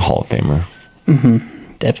 Hall of Famer.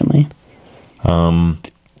 Definitely. You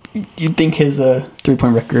think his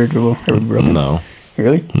 3-point record will ever be broken? No.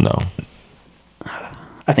 Really? No.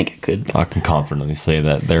 I think it could. I can confidently say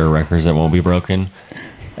that there are records that won't be broken,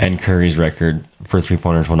 and Curry's record for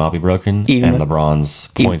 3-pointers will not be broken, and LeBron's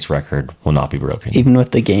points record will not be broken. Even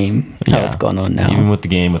with the game, how it's going on now. Even with the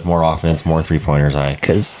game, with more offense, more 3-pointers, I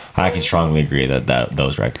can strongly agree that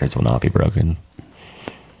those records will not be broken.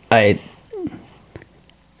 I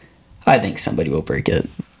think somebody will break it.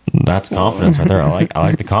 That's confidence right there. I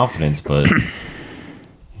like the confidence, but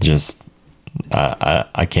just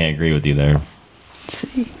I can't agree with you there. Let's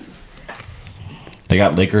see. They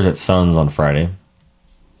got Lakers at Suns on Friday.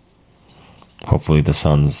 Hopefully the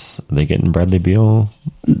Suns, they getting Bradley Beal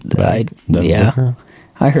back? Booker?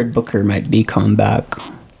 I heard Booker might be coming back.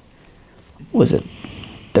 Was it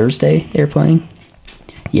Thursday they're playing?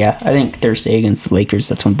 Yeah, I think Thursday against the Lakers,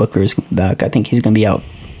 that's when Booker is coming back. I think he's going to be out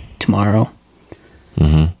tomorrow.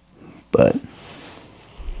 But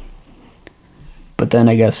then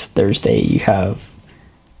I guess Thursday you have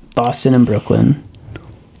Boston and Brooklyn.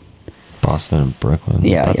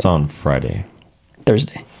 Yeah. That's on Friday.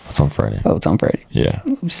 Thursday. That's on Friday. Oh, it's on Friday. Yeah.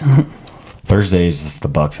 Oops. Thursdays is the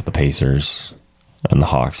Bucks at the Pacers and the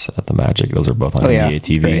Hawks at the Magic. Those are both on NBA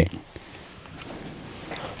TV.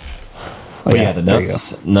 But yeah, the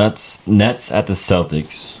Nets at the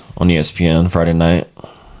Celtics on ESPN Friday night.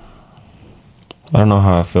 I don't know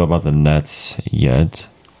how I feel about the Nets yet.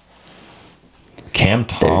 Cam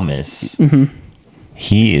Thomas,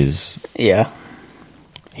 he's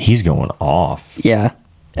going off. Yeah,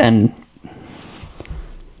 and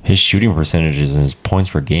his shooting percentages and his points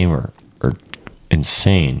per game are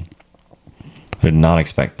insane. I did not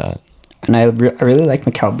expect that. And I really like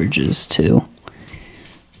Mikal Bridges too.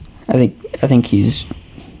 I think he's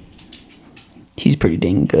pretty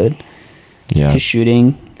dang good. Yeah, his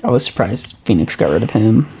shooting. I was surprised Phoenix got rid of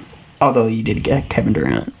him, although you did get Kevin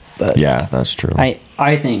Durant. But yeah, that's true. I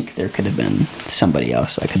think there could have been somebody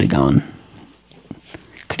else that could have gone.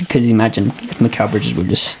 Because imagine if Mikal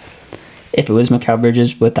Bridges if it was Mikal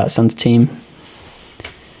Bridges with that Suns team.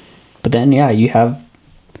 But then you have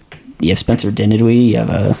Spencer Dinwiddie,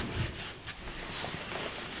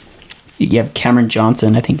 you have Cameron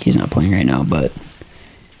Johnson. I think he's not playing right now, but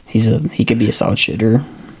he could be a solid shooter.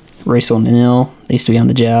 Royce O'Neal, they used to be on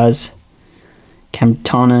the Jazz. Cam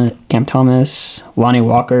Thomas, Lonnie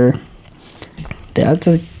Walker. That's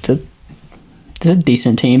a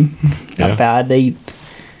decent team. Not bad. They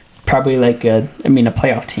probably a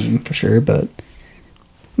playoff team for sure, but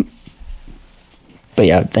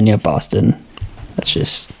yeah, then you have Boston. That's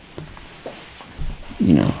just,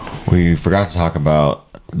 We forgot to talk about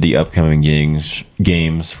the upcoming games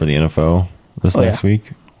for the NFL this next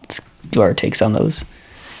week. Let's do our takes on those.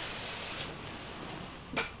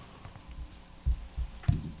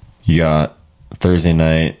 You got Thursday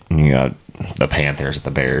night, and you got the Panthers at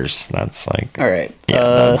the Bears. That's all right. Yeah,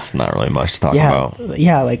 that's not really much to talk about.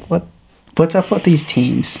 Yeah, what's up with these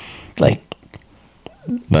teams?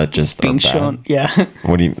 That just being shown. Yeah.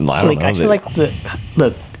 What do you? I don't know. I feel like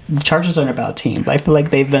the Chargers aren't about team. But I feel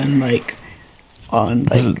like they've been on.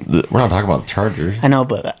 We're not talking about the Chargers. I know,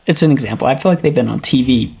 but it's an example. I feel like they've been on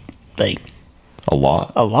TV a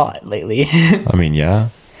lot lately. I mean, yeah.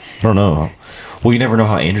 I don't know. Well, you never know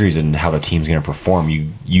how injuries and how the team's going to perform.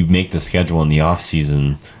 You make the schedule in the off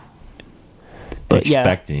season,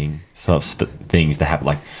 expecting some things to happen.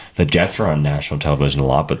 Like the Jets are on national television a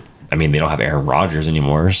lot, but I mean they don't have Aaron Rodgers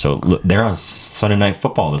anymore, so they're on Sunday Night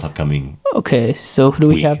Football this upcoming. Okay, so who do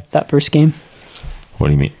we have that first game? What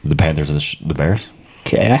do you mean? The Panthers or the Bears?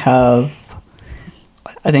 Okay, I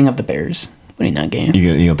think I have the Bears winning that game.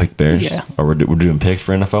 You gonna pick the Bears? Yeah. Or we're doing picks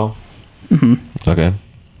for NFL? Mm-hmm. Okay.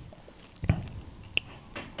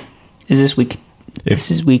 This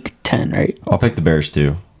is week 10, right? I'll pick the Bears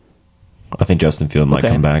too. I think Justin Field might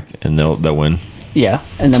come back and they'll win. Yeah,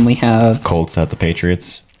 and then we have Colts at the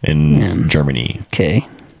Patriots in Germany. Okay.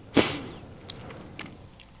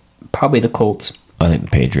 Probably the Colts. I think the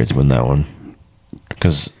Patriots win that one.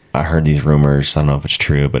 Because I heard these rumors. I don't know if it's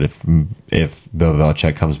true, but if Bill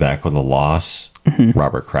Belichick comes back with a loss,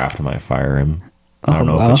 Robert Kraft might fire him. I don't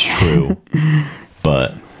know if it's true,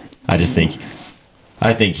 but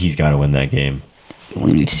I think he's got to win that game.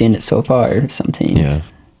 We've seen it so far, some teams. Yeah.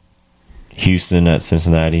 Houston at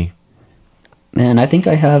Cincinnati. Man, I think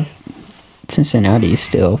I have Cincinnati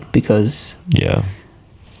still because... Yeah.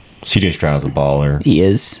 CJ Stroud's a baller. He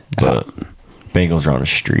is. But Bengals are on a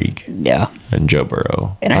streak. Yeah. And Joe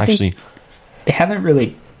Burrow. And I think they haven't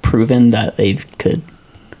really proven that they could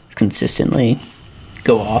consistently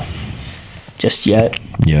go off just yet.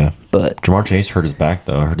 Yeah. But Jamar Chase hurt his back,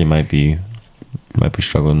 though. I heard he might be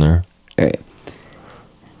struggling there. All right.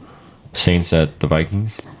 Saints at the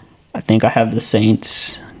Vikings. I think I have the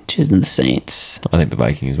Saints. Choosing the Saints. I think the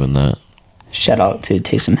Vikings win that. Shout out to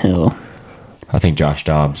Taysom Hill. I think Josh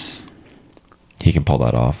Dobbs, he can pull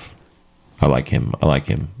that off. I like him. I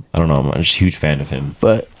don't know. I'm just a huge fan of him.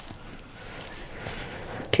 But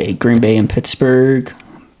okay, Green Bay and Pittsburgh.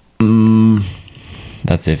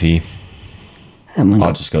 That's iffy.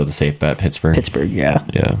 I'll just go the safe bet, Pittsburgh. Pittsburgh, yeah.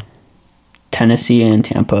 Yeah. Tennessee and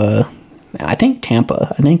Tampa. I think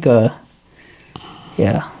Tampa.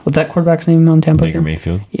 Yeah. What's that quarterback's name on Tampa? Baker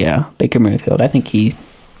Mayfield. Yeah, Baker Mayfield. I think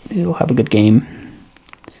he'll have a good game.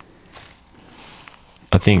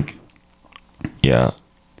 I think, yeah,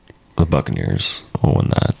 the Buccaneers will win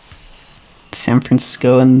that. San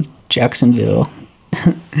Francisco and Jacksonville.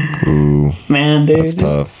 Ooh. Man, dude. That's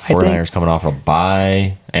tough. 49ers coming off a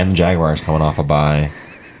bye, and the Jaguars coming off a bye.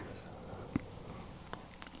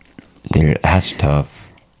 Dude, that's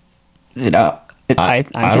tough. I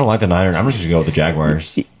don't like the Niners. I'm just going to go with the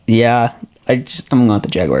Jaguars. Yeah, I'm going with the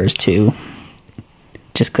Jaguars, too.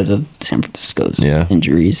 Just because of San Francisco's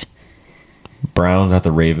injuries. Browns at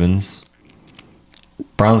the Ravens.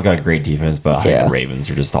 Browns got a great defense, but I think the Ravens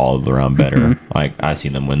are just all around better. I see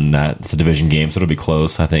them win that. It's a division game, so it'll be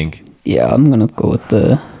close, I think. Yeah, I'm going to go with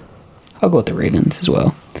I'll go with the Ravens as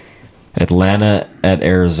well. Atlanta at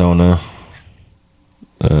Arizona.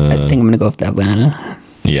 I think I'm gonna go with Atlanta.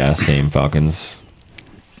 Yeah, same. Falcons.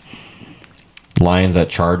 Lions at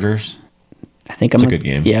Chargers. I think It's a good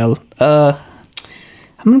game. Yeah. I'm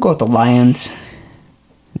gonna go with the Lions.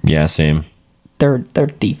 Yeah, same. Their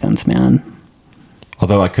defense, man.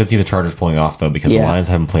 Although I could see the Chargers pulling off though, because the Lions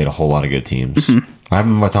haven't played a whole lot of good teams. Mm-hmm. I have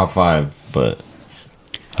them in my top 5, but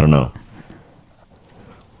I don't know.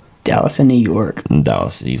 Dallas and New York.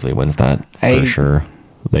 Dallas easily wins that for sure.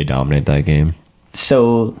 They dominate that game.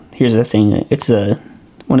 So here's the thing: it's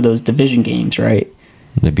one of those division games, right?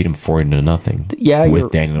 They beat him 40-0. Yeah,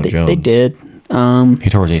 with Daniel Jones. They did. He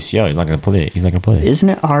tore his ACL. He's not going to play it. He's not going to play it. Isn't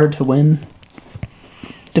it hard to win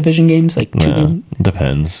division games? Like 2 games?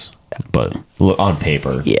 Depends. But look, on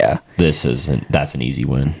paper, Yeah. that's an easy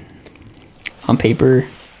win. On paper,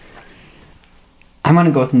 I'm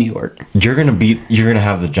gonna go with New York. You're gonna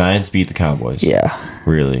have the Giants beat the Cowboys. Yeah.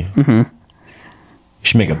 Really? Mm-hmm. You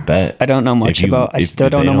should make a bet. I don't know much about. I still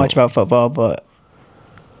don't know much about football, but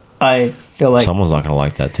I feel like someone's not gonna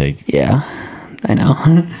like that take. Yeah, I know.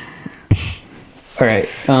 All right.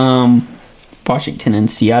 Washington and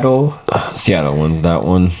Seattle. Seattle wins that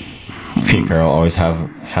one. Pete Carroll always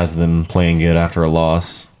has them playing good after a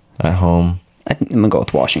loss at home. I think I'm gonna go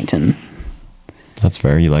with Washington. That's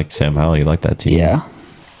fair. You like Sam Howell. You like that team. Yeah.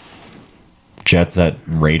 Jets at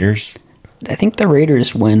Raiders. I think the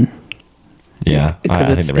Raiders win. Yeah, I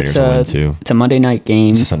think the Raiders will win too. It's a Monday night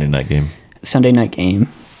game. It's a Sunday night game. Sunday night game.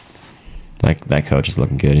 That coach is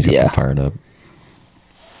looking good. He's got them fired up.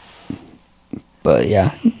 But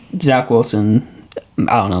yeah, Zach Wilson,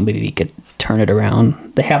 I don't know, maybe he could turn it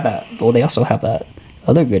around. They have that. Well, they also have that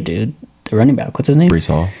other good dude, the running back. What's his name? Brees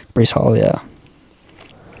Hall. Brees Hall, yeah.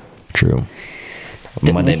 True.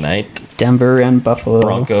 Monday night. Denver and Buffalo.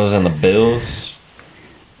 Broncos and the Bills.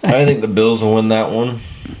 I think the Bills will win that one.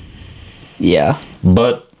 Yeah.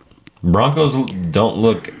 But Broncos don't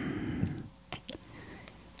look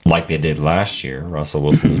like they did last year. Russell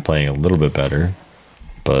Wilson is playing a little bit better.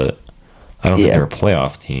 But I don't think they're a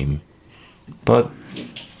playoff team. But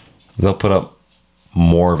they'll put up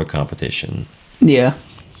more of a competition. Yeah.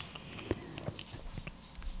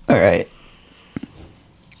 All right.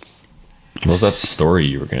 What was that story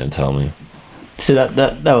you were going to tell me? So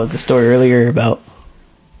that was the story earlier about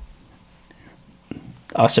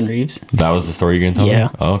Austin Reeves. That was the story you're going to tell me? Yeah.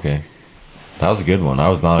 Oh, okay. That was a good one. I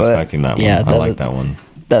was not expecting that one. I like that one.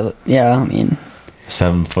 I mean.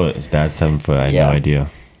 7 foot. His dad's 7 foot. I had no idea.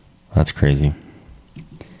 That's crazy.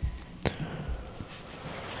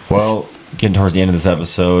 Well, getting towards the end of this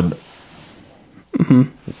episode,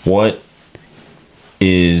 what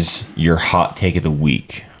is your hot take of the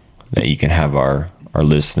week that you can have our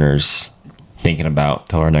listeners thinking about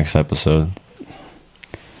till our next episode?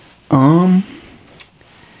 I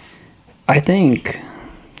think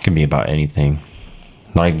it can be about anything,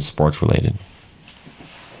 not even sports related.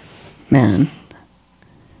 Man,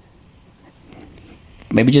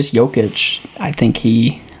 maybe just Jokic. I think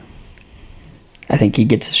he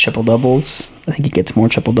gets his triple doubles. I think he gets more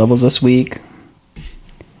triple doubles this week.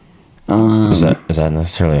 Is that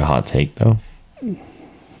necessarily a hot take though? I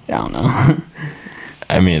don't know.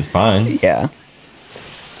 I mean, it's fine. Yeah.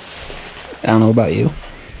 I don't know about you.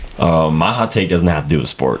 My hot take doesn't have to do with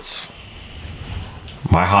sports.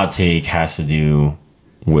 My hot take has to do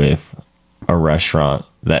with a restaurant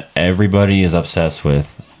that everybody is obsessed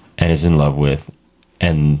with and is in love with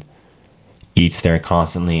and eats there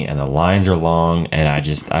constantly, and the lines are long, and I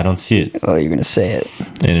don't see it. Oh, you're gonna say it.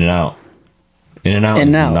 In-N-Out. In-N-Out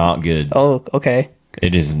is not good. Oh, okay.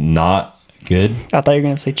 It is not good. I thought you were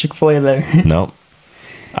gonna say Chick-fil-A there. Nope.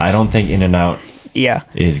 I don't think In-N-Out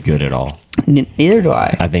is good at all. Neither do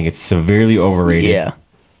I. I think it's severely overrated. Yeah.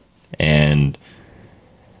 And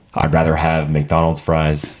I'd rather have McDonald's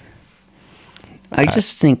fries. I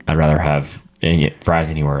just think I'd rather have fries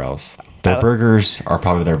anywhere else. Their burgers are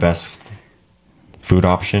probably their best food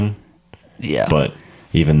option. Yeah. But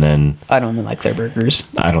even then, I don't like their burgers.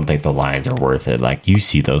 I don't think the lines are worth it. Like, you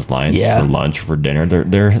see those lines for lunch, for dinner.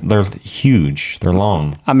 They're huge. They're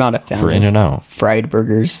long. I'm not a fan for In-N-Out. Fried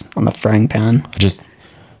burgers on the frying pan. I just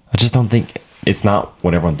don't think it's not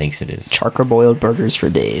what everyone thinks it is. Charcoal boiled burgers for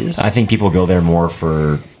days. I think people go there more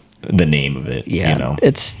for the name of it. Yeah, you know?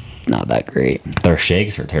 It's not that great. Their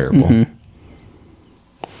shakes are terrible. Mm-hmm.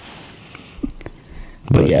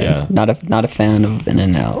 But yeah, not a fan of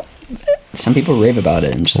In-N-Out. Some people rave about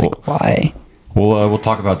it, and just like, why? We'll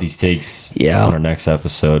talk about these takes on our next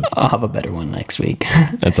episode. I'll have a better one next week.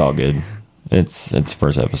 It's all good. It's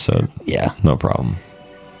first episode. Yeah, no problem.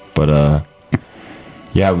 But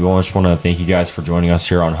yeah, we just want to thank you guys for joining us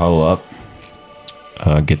here on Huddle Up.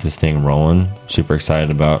 Get this thing rolling. Super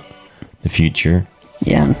excited about the future.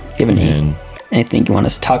 Yeah, if you have anything you want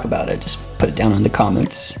us to talk about, just put it down in the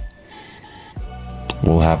comments.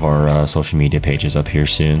 We'll have our social media pages up here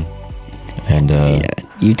soon. And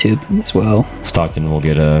YouTube as well. Stockton will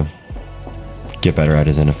get better at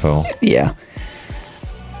his info. Yeah.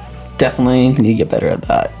 Definitely need to get better at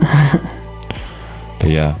that. But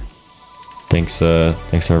yeah. Thanks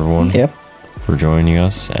everyone for joining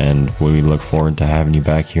us, and we look forward to having you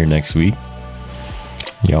back here next week.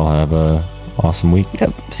 Y'all have a awesome week.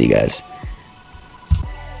 Yep. See you guys.